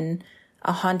often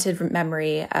a haunted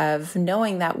memory of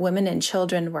knowing that women and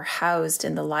children were housed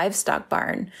in the livestock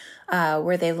barn,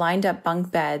 where they lined up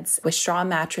bunk beds with straw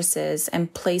mattresses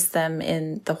and placed them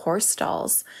in the horse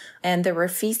stalls. And there were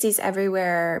feces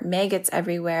everywhere, maggots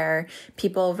everywhere.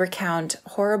 People recount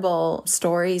horrible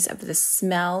stories of the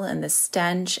smell and the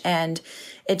stench, and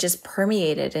it just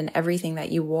permeated in everything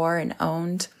that you wore and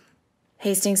owned.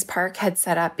 Hastings Park had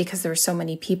set up, because there were so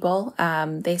many people,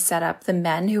 they set up the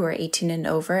men who were 18 and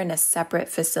over in a separate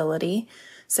facility.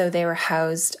 So they were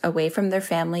housed away from their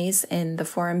families in the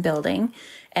foreign building.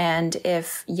 And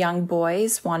if young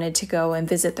boys wanted to go and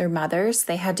visit their mothers,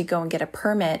 they had to go and get a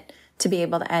permit to be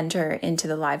able to enter into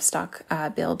the livestock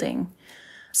building.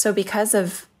 So because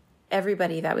of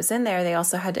everybody that was in there, they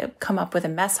also had to come up with a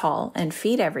mess hall and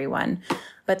feed everyone.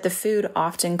 But the food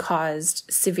often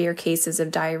caused severe cases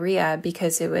of diarrhea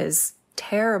because it was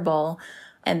terrible.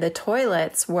 And the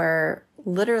toilets were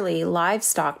literally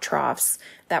livestock troughs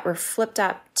that were flipped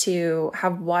up to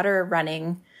have water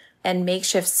running, and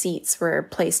makeshift seats were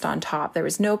placed on top. There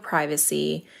was no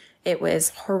privacy. It was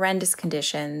horrendous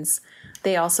conditions.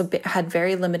 They also had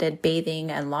very limited bathing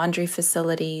and laundry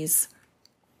facilities.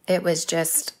 It was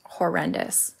just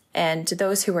horrendous. And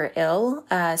those who were ill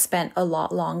spent a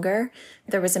lot longer.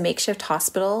 There was a makeshift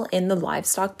hospital in the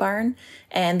livestock barn,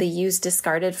 and they used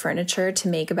discarded furniture to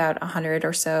make about 100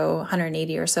 or so,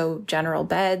 180 or so general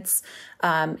beds.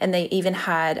 And they even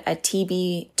had a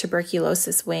TB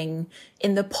tuberculosis wing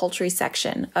in the poultry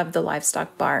section of the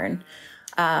livestock barn.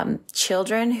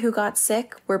 Children who got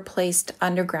sick were placed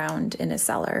underground in a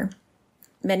cellar.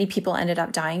 Many people ended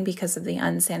up dying because of the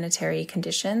unsanitary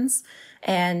conditions.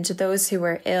 And those who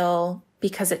were ill,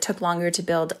 because it took longer to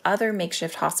build other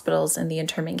makeshift hospitals in the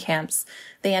internment camps,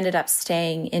 they ended up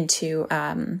staying into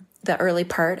the early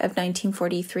part of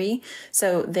 1943.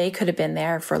 So they could have been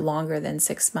there for longer than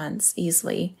 6 months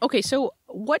easily. Okay, so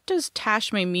what does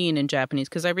Tashme mean in Japanese?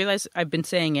 Because I realize I've been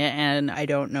saying it and I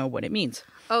don't know what it means.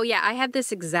 Oh, yeah, I had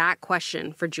this exact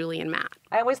question for Julie and Matt.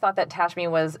 I always thought that Tashme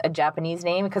was a Japanese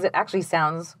name because it actually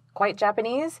sounds quite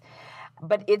Japanese.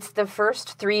 But it's the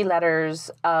first 3 letters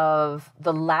of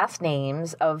the last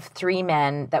names of 3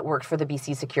 men that worked for the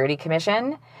BC Security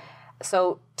Commission.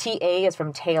 So TA is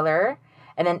from Taylor,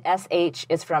 and then SH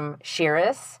is from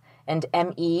Shiris, and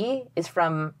ME is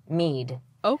from Mead.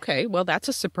 Okay, well, that's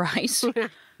a surprise.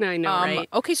 I know, right?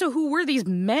 Okay, so who were these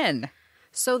men?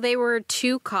 So they were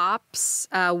 2 cops.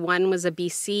 One was a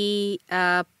BC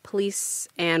police,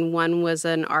 and one was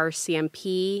an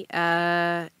RCMP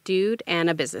dude, and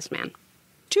a businessman.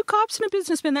 2 cops and a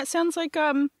businessman. That sounds like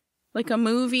a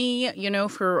movie,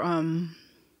 for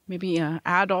maybe an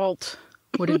adult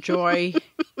would enjoy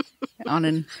on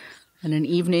an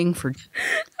evening for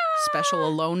special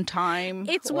alone time.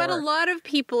 It's what a lot of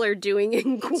people are doing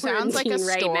in quarantine sounds like a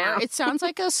right store. now. It sounds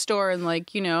like a store in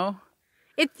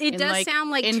It does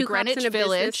sound like in 2 Greenwich cops in a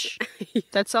Village business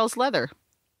that sells leather.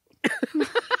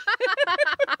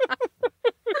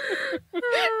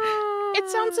 It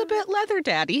sounds a bit leather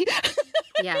daddy.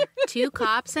 Yeah, 2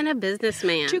 cops and a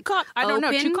businessman. 2 cops. I don't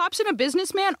know. 2 cops and a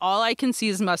businessman. All I can see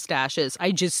is mustaches.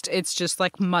 It's just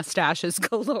like mustaches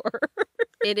galore.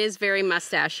 It is very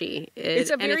mustachy.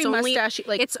 It's a very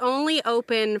mustachy. It's only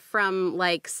open from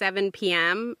 7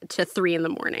 p.m. to 3 in the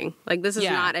morning. This is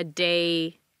not a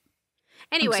day.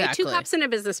 Anyway, Exactly. 2 cops and a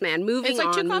businessman. Moving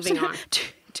on.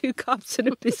 2 cops and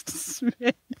a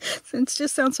businessman. It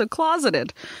just sounds so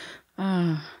closeted.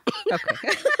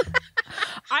 Okay.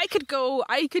 I could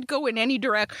go in any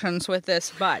directions with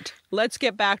this, but let's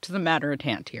get back to the matter at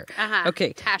hand here.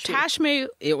 Okay. Tashme,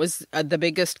 it was the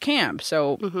biggest camp.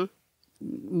 So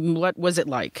what was it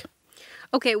like?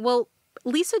 Okay, well,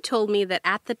 Lisa told me that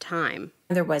at the time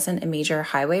there wasn't a major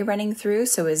highway running through,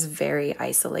 so it was very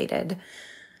isolated.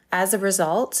 As a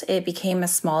result, it became a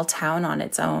small town on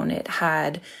its own. It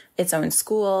had its own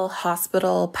school,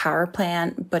 hospital, power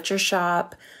plant, butcher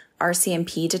shop,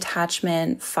 RCMP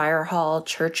detachment, fire hall,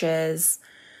 churches,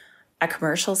 a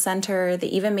commercial center. They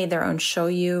even made their own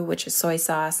shoyu, which is soy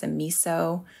sauce, and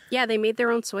miso. Yeah, they made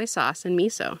their own soy sauce and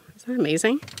miso. Isn't that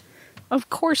amazing? Of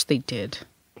course they did.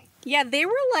 Yeah, they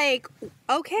were like,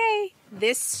 okay,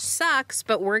 this sucks,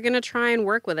 but we're going to try and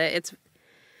work with it. It's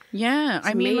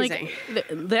amazing.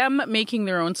 Them making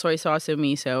their own soy sauce and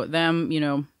miso, them,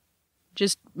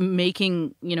 just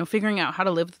making, figuring out how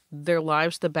to live their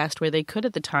lives the best way they could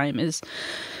at the time is,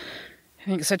 I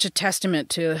think, such a testament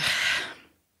to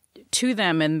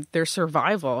them and their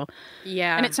survival.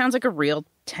 Yeah. And it sounds like a real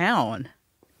town.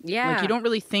 Yeah. You don't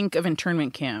really think of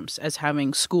internment camps as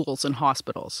having schools and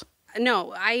hospitals.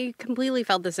 No, I completely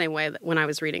felt the same way when I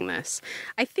was reading this.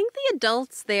 I think the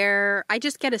adults there, I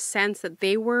just get a sense that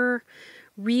they were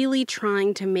really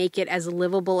trying to make it as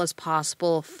livable as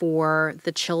possible for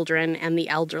the children and the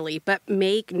elderly. But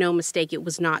make no mistake, it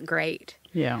was not great.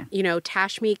 Yeah.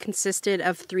 Tashme consisted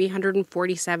of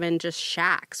 347 just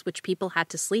shacks, which people had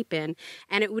to sleep in.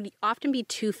 And it would often be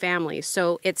 2 families.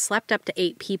 So it slept up to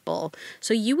 8 people.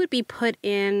 So you would be put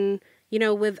in,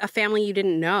 with a family you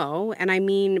didn't know. And I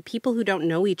mean, people who don't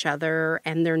know each other,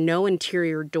 and there are no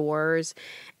interior doors.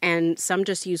 And some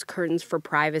just use curtains for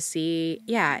privacy.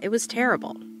 Yeah, it was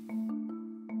terrible.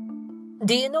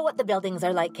 Do you know what the buildings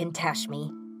are like in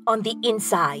Tashme? On the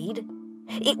inside,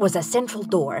 it was a central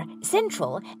door,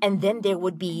 and then there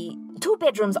would be 2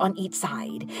 bedrooms on each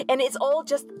side, and it's all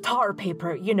just tar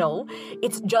paper, you know.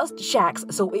 It's just shacks,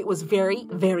 so it was very,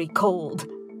 very cold.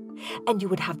 And you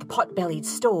would have the pot-bellied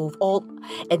stove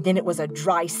and then it was a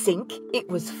dry sink. It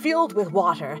was filled with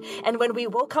water, and when we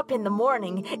woke up in the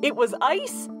morning, it was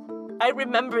ice. I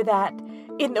remember that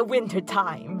in the winter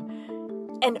time.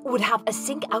 And would have a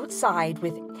sink outside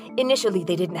initially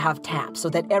they didn't have taps, so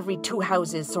that every 2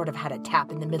 houses sort of had a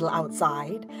tap in the middle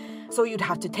outside. So you'd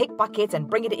have to take buckets and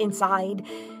bring it inside.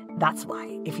 That's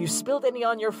why, if you spilled any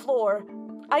on your floor,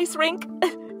 ice rink,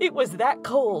 it was that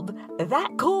cold.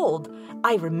 That cold.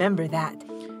 I remember that.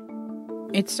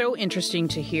 It's so interesting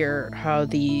to hear how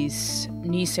these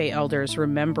Nisei elders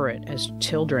remember it as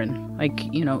children.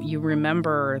 Like, you know, you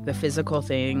remember the physical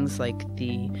things like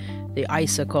the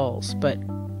icicles, but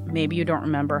maybe you don't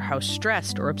remember how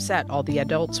stressed or upset all the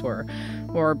adults were.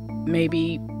 Or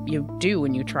maybe you do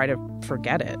and you try to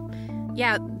forget it.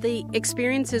 Yeah, the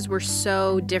experiences were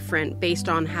so different based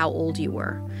on how old you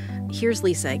were. Here's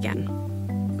Lisa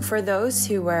again. For those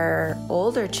who were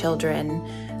older children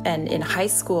and in high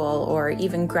school or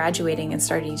even graduating and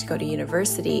starting to go to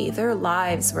university, their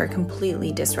lives were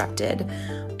completely disrupted.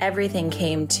 Everything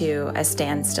came to a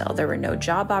standstill. There were no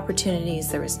job opportunities.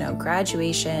 There was no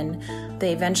graduation.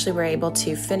 They eventually were able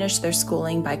to finish their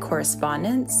schooling by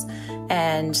correspondence,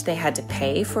 and they had to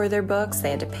pay for their books. They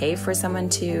had to pay for someone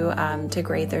to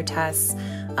grade their tests,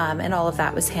 and all of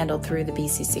that was handled through the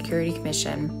BC Security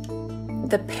Commission.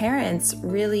 The parents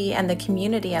really, and the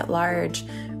community at large,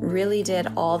 really did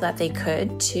all that they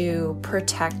could to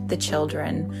protect the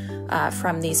children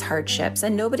from these hardships.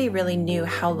 And nobody really knew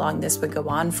how long this would go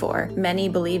on for. Many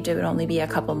believed it would only be a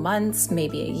couple months,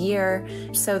 maybe a year.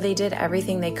 So they did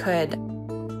everything they could.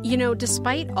 You know,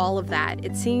 despite all of that,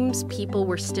 it seems people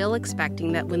were still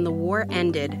expecting that when the war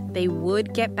ended, they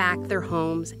would get back their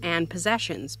homes and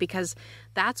possessions, because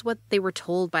that's what they were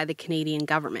told by the Canadian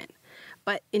government.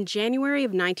 But in January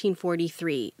of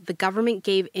 1943, the government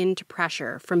gave in to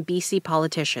pressure from BC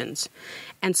politicians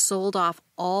and sold off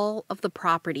all of the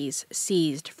properties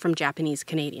seized from Japanese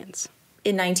Canadians.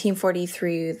 In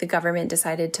 1943, the government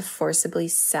decided to forcibly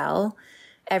sell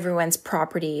everyone's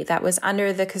property that was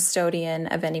under the custodian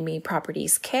of enemy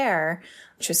properties care,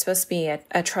 which was supposed to be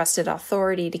a trusted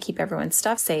authority to keep everyone's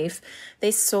stuff safe.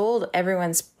 They sold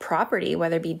everyone's property,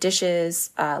 whether it be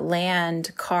dishes,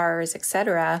 land, cars,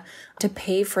 etc., to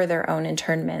pay for their own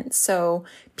internment. So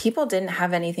people didn't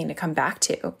have anything to come back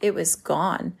to. It was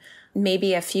gone.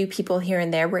 Maybe a few people here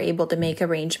and there were able to make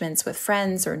arrangements with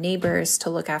friends or neighbors to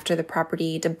look after the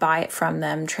property, to buy it from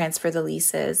them, transfer the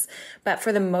leases. But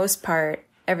for the most part,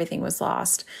 everything was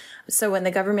lost. So when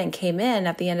the government came in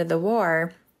at the end of the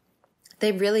war,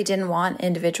 they really didn't want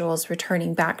individuals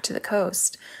returning back to the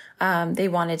coast. They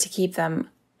wanted to keep them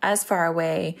as far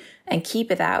away and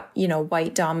keep it that,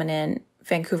 white dominant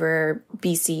Vancouver,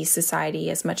 BC society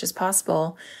as much as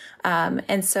possible.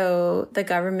 And so the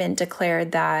government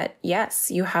declared that, yes,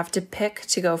 you have to pick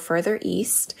to go further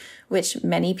east, which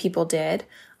many people did,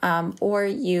 or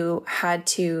you had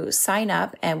to sign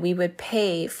up and we would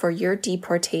pay for your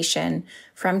deportation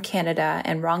from Canada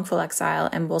and wrongful exile,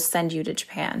 and we'll send you to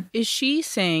Japan. Is she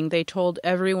saying they told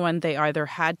everyone they either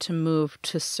had to move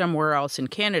to somewhere else in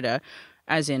Canada,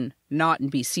 as in not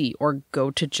in BC, or go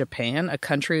to Japan, a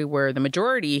country where the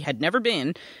majority had never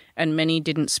been and many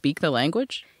didn't speak the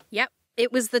language? Yep.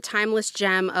 It was the timeless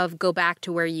gem of go back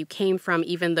to where you came from,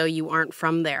 even though you aren't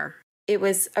from there. It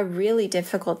was a really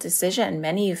difficult decision.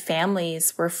 Many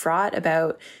families were fraught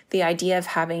about the idea of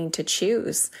having to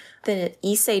choose. The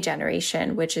Issei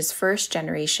generation, which is first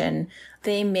generation,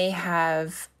 they may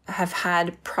have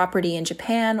had property in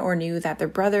Japan or knew that their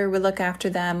brother would look after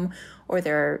them or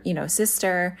their,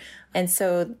 sister. And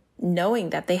so knowing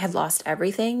that they had lost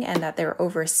everything and that they're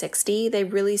over 60, they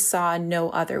really saw no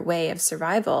other way of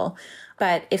survival.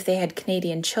 But if they had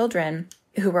Canadian children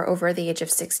who were over the age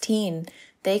of 16,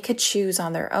 they could choose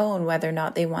on their own whether or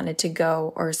not they wanted to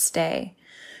go or stay.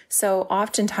 So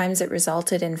oftentimes it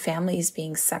resulted in families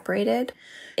being separated.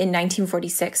 In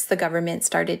 1946, the government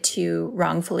started to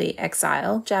wrongfully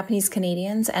exile Japanese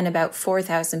Canadians, and about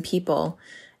 4,000 people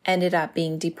ended up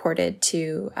being deported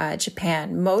to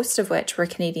Japan, most of which were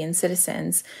Canadian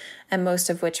citizens, and most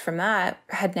of which from that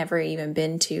had never even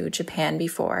been to Japan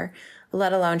before,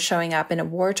 let alone showing up in a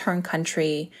war-torn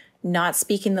country, not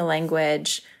speaking the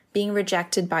language, being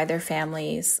rejected by their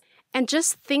families. And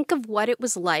just think of what it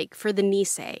was like for the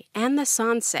Nisei and the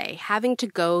Sansei having to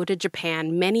go to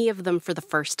Japan, many of them for the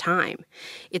first time.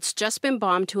 It's just been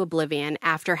bombed to oblivion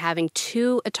after having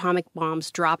 2 atomic bombs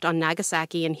dropped on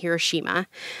Nagasaki and Hiroshima.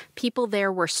 People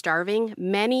there were starving.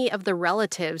 Many of the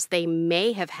relatives they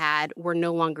may have had were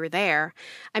no longer there.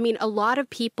 I mean, a lot of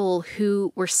people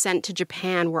who were sent to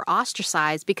Japan were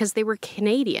ostracized because they were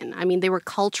Canadian. I mean, they were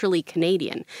culturally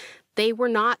Canadian. They were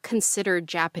not considered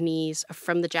Japanese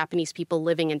from the Japanese people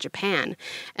living in Japan.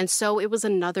 And so it was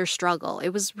another struggle. It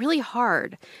was really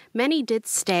hard. Many did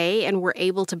stay and were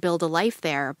able to build a life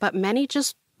there, but many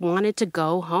just wanted to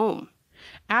go home.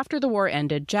 After the war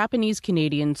ended, Japanese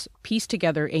Canadians pieced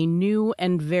together a new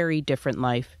and very different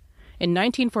life. In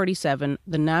 1947,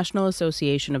 the National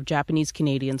Association of Japanese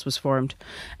Canadians was formed,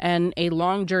 and a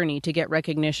long journey to get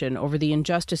recognition over the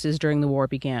injustices during the war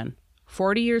began.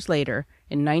 40 years later,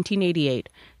 in 1988,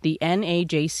 the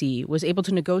NAJC was able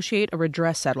to negotiate a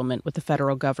redress settlement with the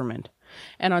federal government.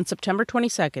 And on September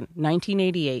 22,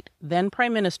 1988, then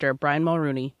Prime Minister Brian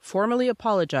Mulroney formally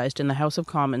apologized in the House of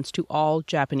Commons to all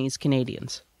Japanese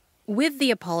Canadians. With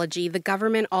the apology, the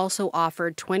government also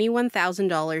offered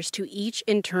 $21,000 to each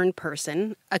interned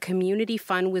person, a community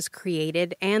fund was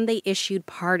created, and they issued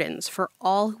pardons for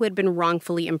all who had been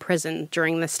wrongfully imprisoned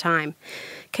during this time.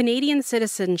 Canadian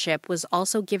citizenship was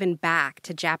also given back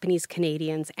to Japanese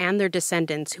Canadians and their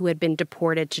descendants who had been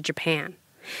deported to Japan.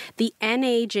 The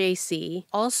NAJC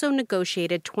also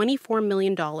negotiated $24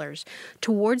 million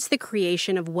towards the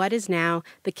creation of what is now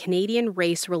the Canadian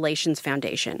Race Relations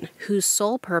Foundation, whose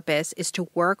sole purpose is to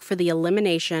work for the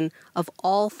elimination of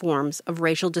all forms of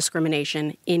racial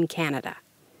discrimination in Canada.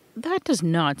 That does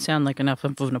not sound like enough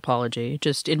of an apology.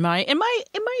 Just in my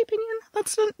opinion,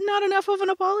 that's not enough of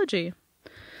an apology.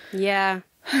 Yeah.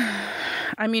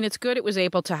 I mean, it's good it was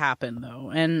able to happen, though.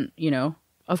 And,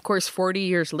 of course, 40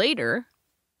 years later,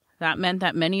 that meant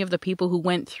that many of the people who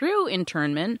went through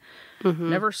internment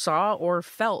never saw or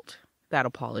felt that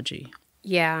apology.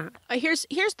 Yeah. Here's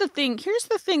the thing. Here's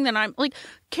the thing that I'm like,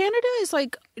 Canada is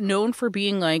like known for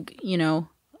being like,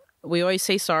 we always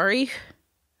say sorry.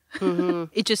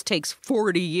 It just takes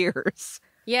 40 years.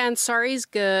 Yeah, and sorry's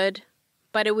good,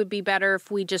 but it would be better if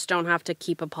we just don't have to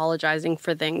keep apologizing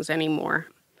for things anymore.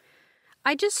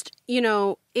 I just,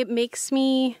 it makes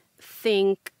me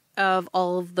think of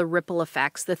all of the ripple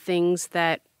effects, the things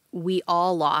that we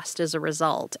all lost as a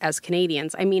result as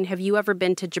Canadians. I mean, have you ever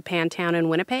been to Japantown in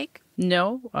Winnipeg?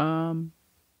 No.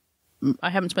 I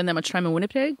haven't spent that much time in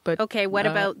Winnipeg, but... Okay, what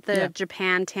about the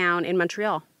Japantown in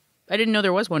Montreal? I didn't know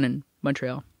there was one in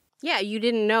Montreal. Yeah, you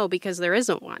didn't know because there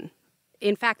isn't one.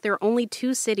 In fact, there are only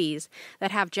 2 cities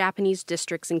that have Japanese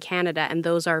districts in Canada, and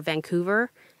those are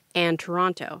Vancouver and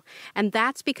Toronto. And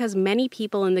that's because many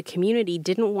people in the community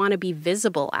didn't want to be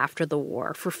visible after the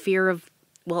war for fear of,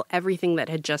 everything that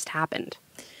had just happened.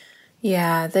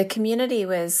 Yeah, the community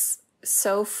was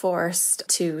so forced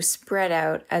to spread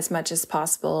out as much as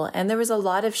possible. And there was a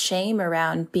lot of shame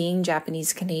around being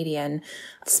Japanese Canadian,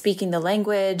 speaking the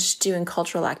language, doing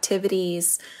cultural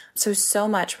activities. So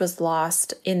much was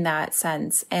lost in that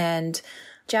sense. And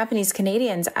Japanese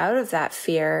Canadians, out of that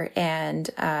fear and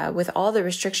with all the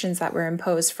restrictions that were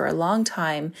imposed for a long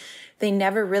time, they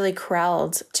never really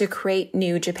corralled to create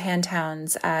new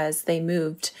Japantowns as they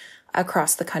moved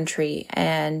across the country.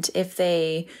 And if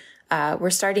they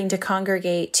were starting to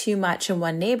congregate too much in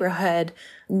one neighborhood,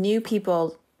 new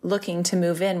people looking to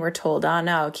move in were told, oh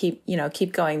no,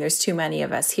 keep going. There's too many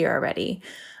of us here already.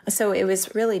 So it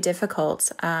was really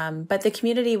difficult. But the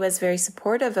community was very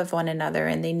supportive of one another,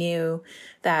 and they knew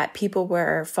that people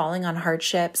were falling on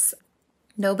hardships.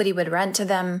 Nobody would rent to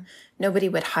them. Nobody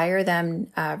would hire them.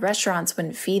 Restaurants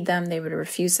wouldn't feed them. They would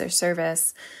refuse their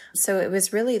service. So it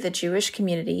was really the Jewish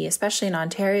community, especially in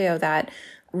Ontario, that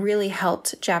really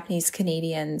helped Japanese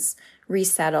Canadians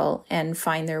resettle and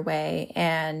find their way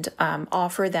and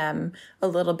offer them a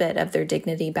little bit of their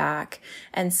dignity back.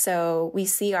 And so we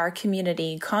see our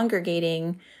community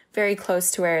congregating very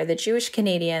close to where the Jewish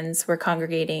Canadians were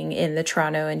congregating in the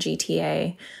Toronto and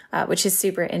GTA, which is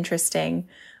super interesting.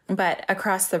 But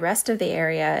across the rest of the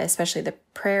area, especially the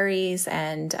prairies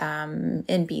and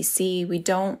in BC, we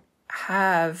don't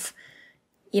have,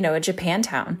 a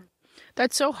Japantown.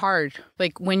 That's so hard.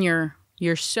 Like when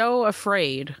you're so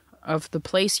afraid of the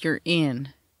place you're in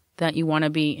that you want to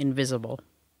be invisible.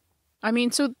 I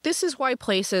mean, so this is why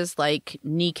places like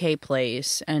Nikkei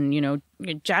Place and,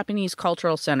 Japanese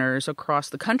cultural centers across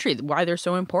the country, why they're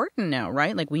so important now,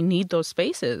 right? Like we need those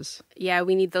spaces. Yeah,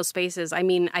 we need those spaces. I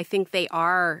mean, I think they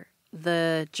are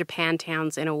the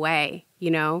Japantowns in a way,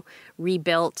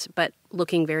 rebuilt, but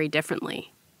looking very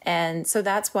differently. And so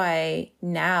that's why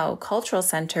now cultural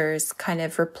centers kind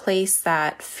of replace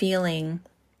that feeling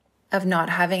of not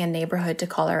having a neighborhood to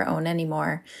call our own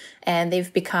anymore. And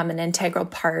they've become an integral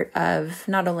part of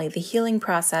not only the healing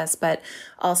process, but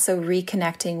also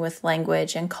reconnecting with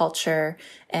language and culture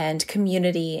and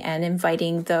community and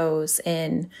inviting those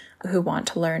in who want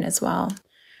to learn as well.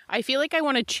 I feel like I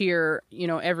want to cheer,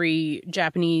 every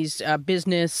Japanese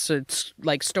business, it's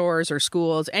like stores or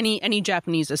schools, any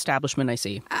Japanese establishment I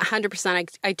see.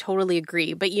 100%. I totally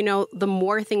agree. But, the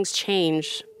more things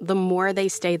change, the more they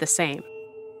stay the same.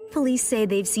 Police say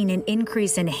they've seen an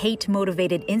increase in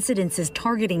hate-motivated incidences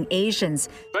targeting Asians.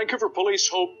 Vancouver police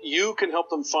hope you can help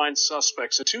them find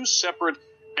suspects in 2 separate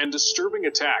and disturbing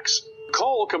attacks. The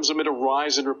call comes amid a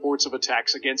rise in reports of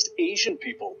attacks against Asian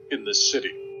people in this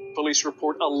city. Police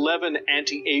report 11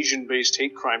 anti-Asian-based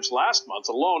hate crimes last month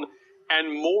alone,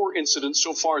 and more incidents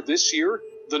so far this year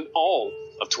than all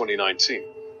of 2019.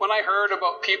 When I heard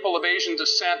about people of Asian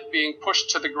descent being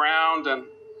pushed to the ground and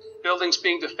buildings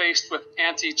being defaced with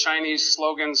anti-Chinese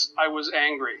slogans, I was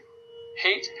angry.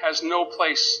 Hate has no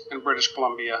place in British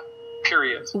Columbia,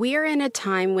 period. We are in a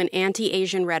time when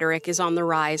anti-Asian rhetoric is on the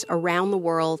rise around the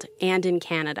world and in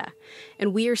Canada,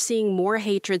 and we are seeing more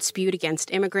hatred spewed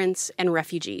against immigrants and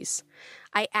refugees.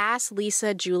 I asked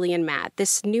Lisa, Julie, and Matt,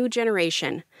 this new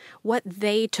generation, what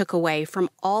they took away from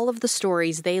all of the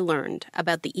stories they learned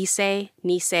about the Issei,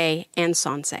 Nisei, and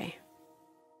Sansei.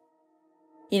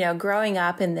 Growing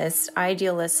up in this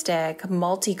idealistic,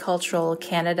 multicultural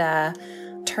Canada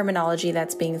terminology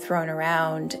that's being thrown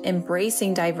around,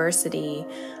 embracing diversity,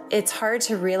 it's hard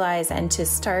to realize and to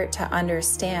start to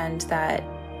understand that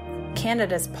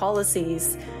Canada's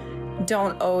policies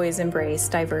don't always embrace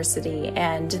diversity,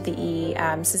 and the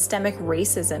systemic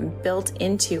racism built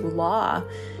into law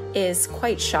is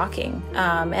quite shocking.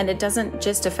 And it doesn't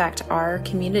just affect our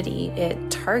community, it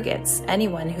targets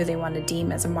anyone who they want to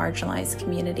deem as a marginalized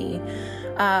community.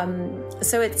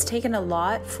 So it's taken a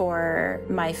lot for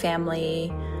my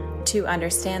family to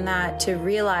understand that, to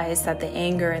realize that the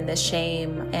anger and the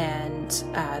shame and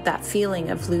that feeling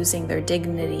of losing their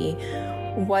dignity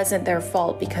wasn't their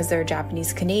fault because they're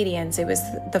Japanese Canadians. It was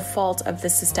the fault of the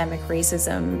systemic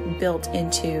racism built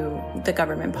into the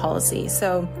government policy.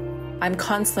 So I'm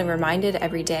constantly reminded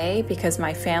every day because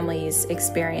my family's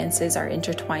experiences are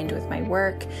intertwined with my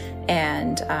work,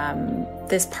 and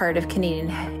this part of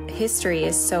Canadian history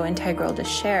is so integral to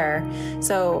share.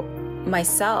 So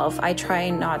myself, I try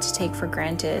not to take for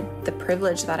granted the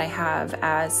privilege that I have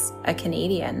as a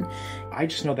Canadian. I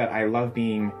just know that I love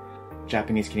being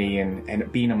Japanese Canadian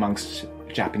and being amongst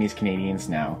Japanese Canadians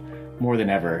now more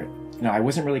than ever. I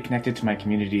wasn't really connected to my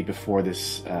community before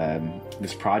this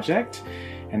project.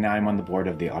 And now I'm on the board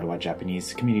of the Ottawa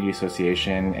Japanese Community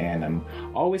Association, and I'm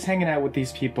always hanging out with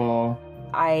these people.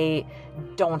 I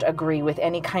don't agree with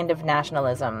any kind of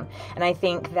nationalism. And I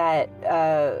think that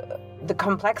the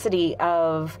complexity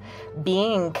of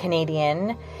being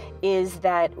Canadian is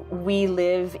that we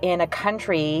live in a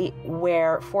country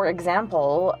where, for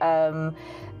example,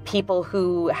 people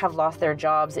who have lost their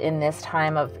jobs in this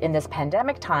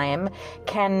pandemic time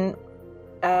cannot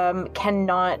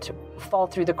fall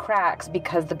through the cracks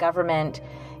because the government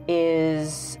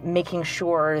is making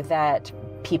sure that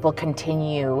people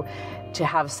continue to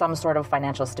have some sort of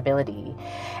financial stability.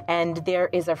 And there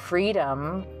is a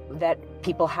freedom that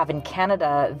people have in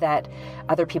Canada that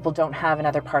other people don't have in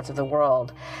other parts of the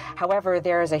world. However,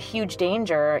 there is a huge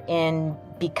danger in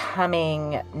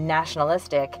becoming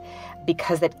nationalistic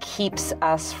because that keeps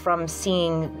us from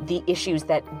seeing the issues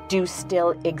that do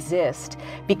still exist.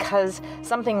 Because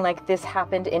something like this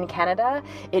happened in Canada,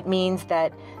 it means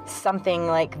that something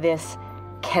like this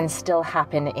can still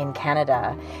happen in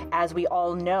Canada. As we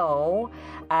all know,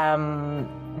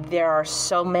 there are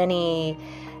so many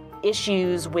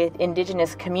issues with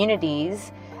Indigenous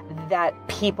communities that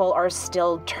people are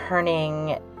still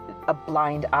turning a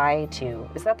blind eye to.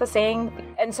 Is that the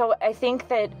saying? And so I think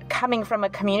that coming from a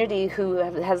community who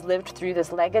has lived through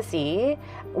this legacy,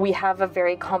 we have a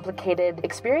very complicated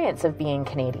experience of being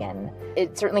Canadian.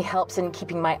 It certainly helps in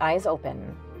keeping my eyes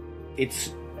open.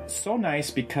 It's so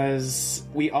nice because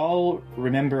we all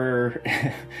remember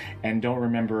and don't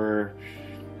remember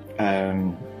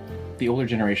the older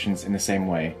generations in the same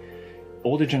way.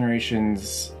 Older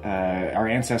generations, our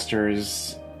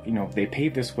ancestors, they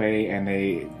paved this way, and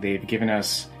they've given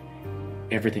us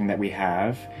everything that we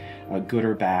have, good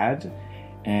or bad.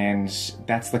 And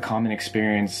that's the common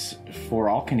experience for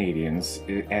all Canadians.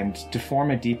 And to form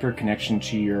a deeper connection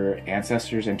to your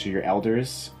ancestors and to your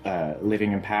elders,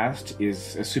 living in past,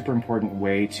 is a super important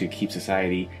way to keep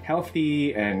society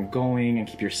healthy and going, and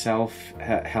keep yourself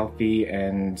healthy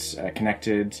and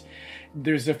connected.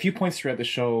 There's a few points throughout the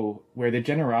show where the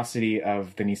generosity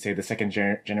of the Nisei, the second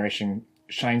generation,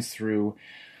 shines through,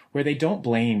 where they don't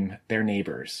blame their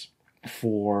neighbors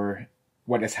for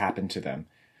what has happened to them.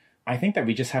 I think that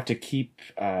we just have to keep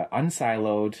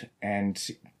unsiloed and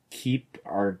keep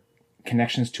our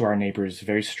connections to our neighbors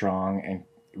very strong, and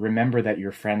remember that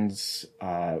you're friends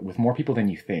with more people than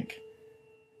you think,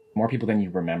 more people than you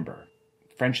remember.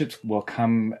 Friendships will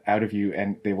come out of you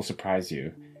and they will surprise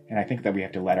you. And I think that we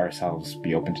have to let ourselves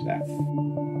be open to that.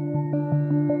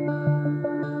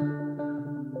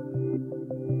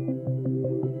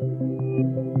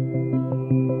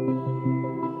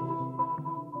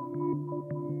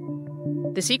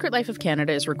 The Secret Life of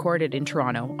Canada is recorded in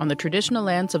Toronto on the traditional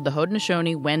lands of the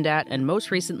Haudenosaunee, Wendat, and most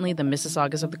recently the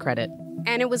Mississaugas of the Credit.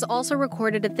 And it was also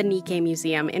recorded at the Nikkei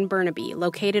Museum in Burnaby,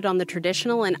 located on the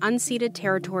traditional and unceded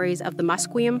territories of the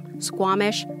Musqueam,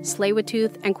 Squamish,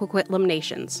 Tsleil-Waututh, and Coquitlam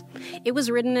nations. It was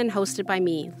written and hosted by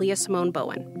me, Leah-Simone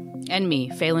Bowen. And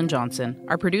me, Falen Johnson.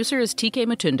 Our producer is TK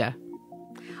Mutunda.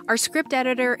 Our script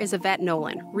editor is Yvette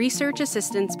Nolan, research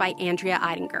assistance by Andrea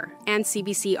Eidinger, and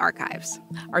CBC Archives.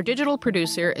 Our digital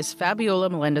producer is Fabiola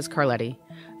Melendez-Carletti.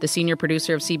 The senior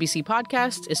producer of CBC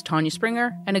Podcast is Tanya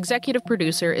Springer, and executive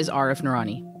producer is Arif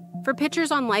Noorani. For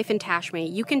pictures on life in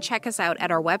Tashme, you can check us out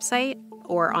at our website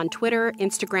or on Twitter,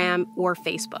 Instagram, or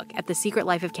Facebook at The Secret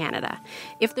Life of Canada.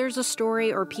 If there's a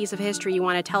story or piece of history you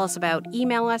want to tell us about,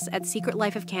 email us at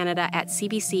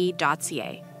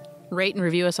secretlifeofcanada@cbc.ca. Rate and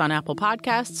review us on Apple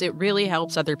Podcasts. It really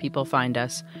helps other people find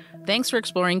us. Thanks for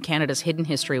exploring Canada's hidden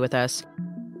history with us.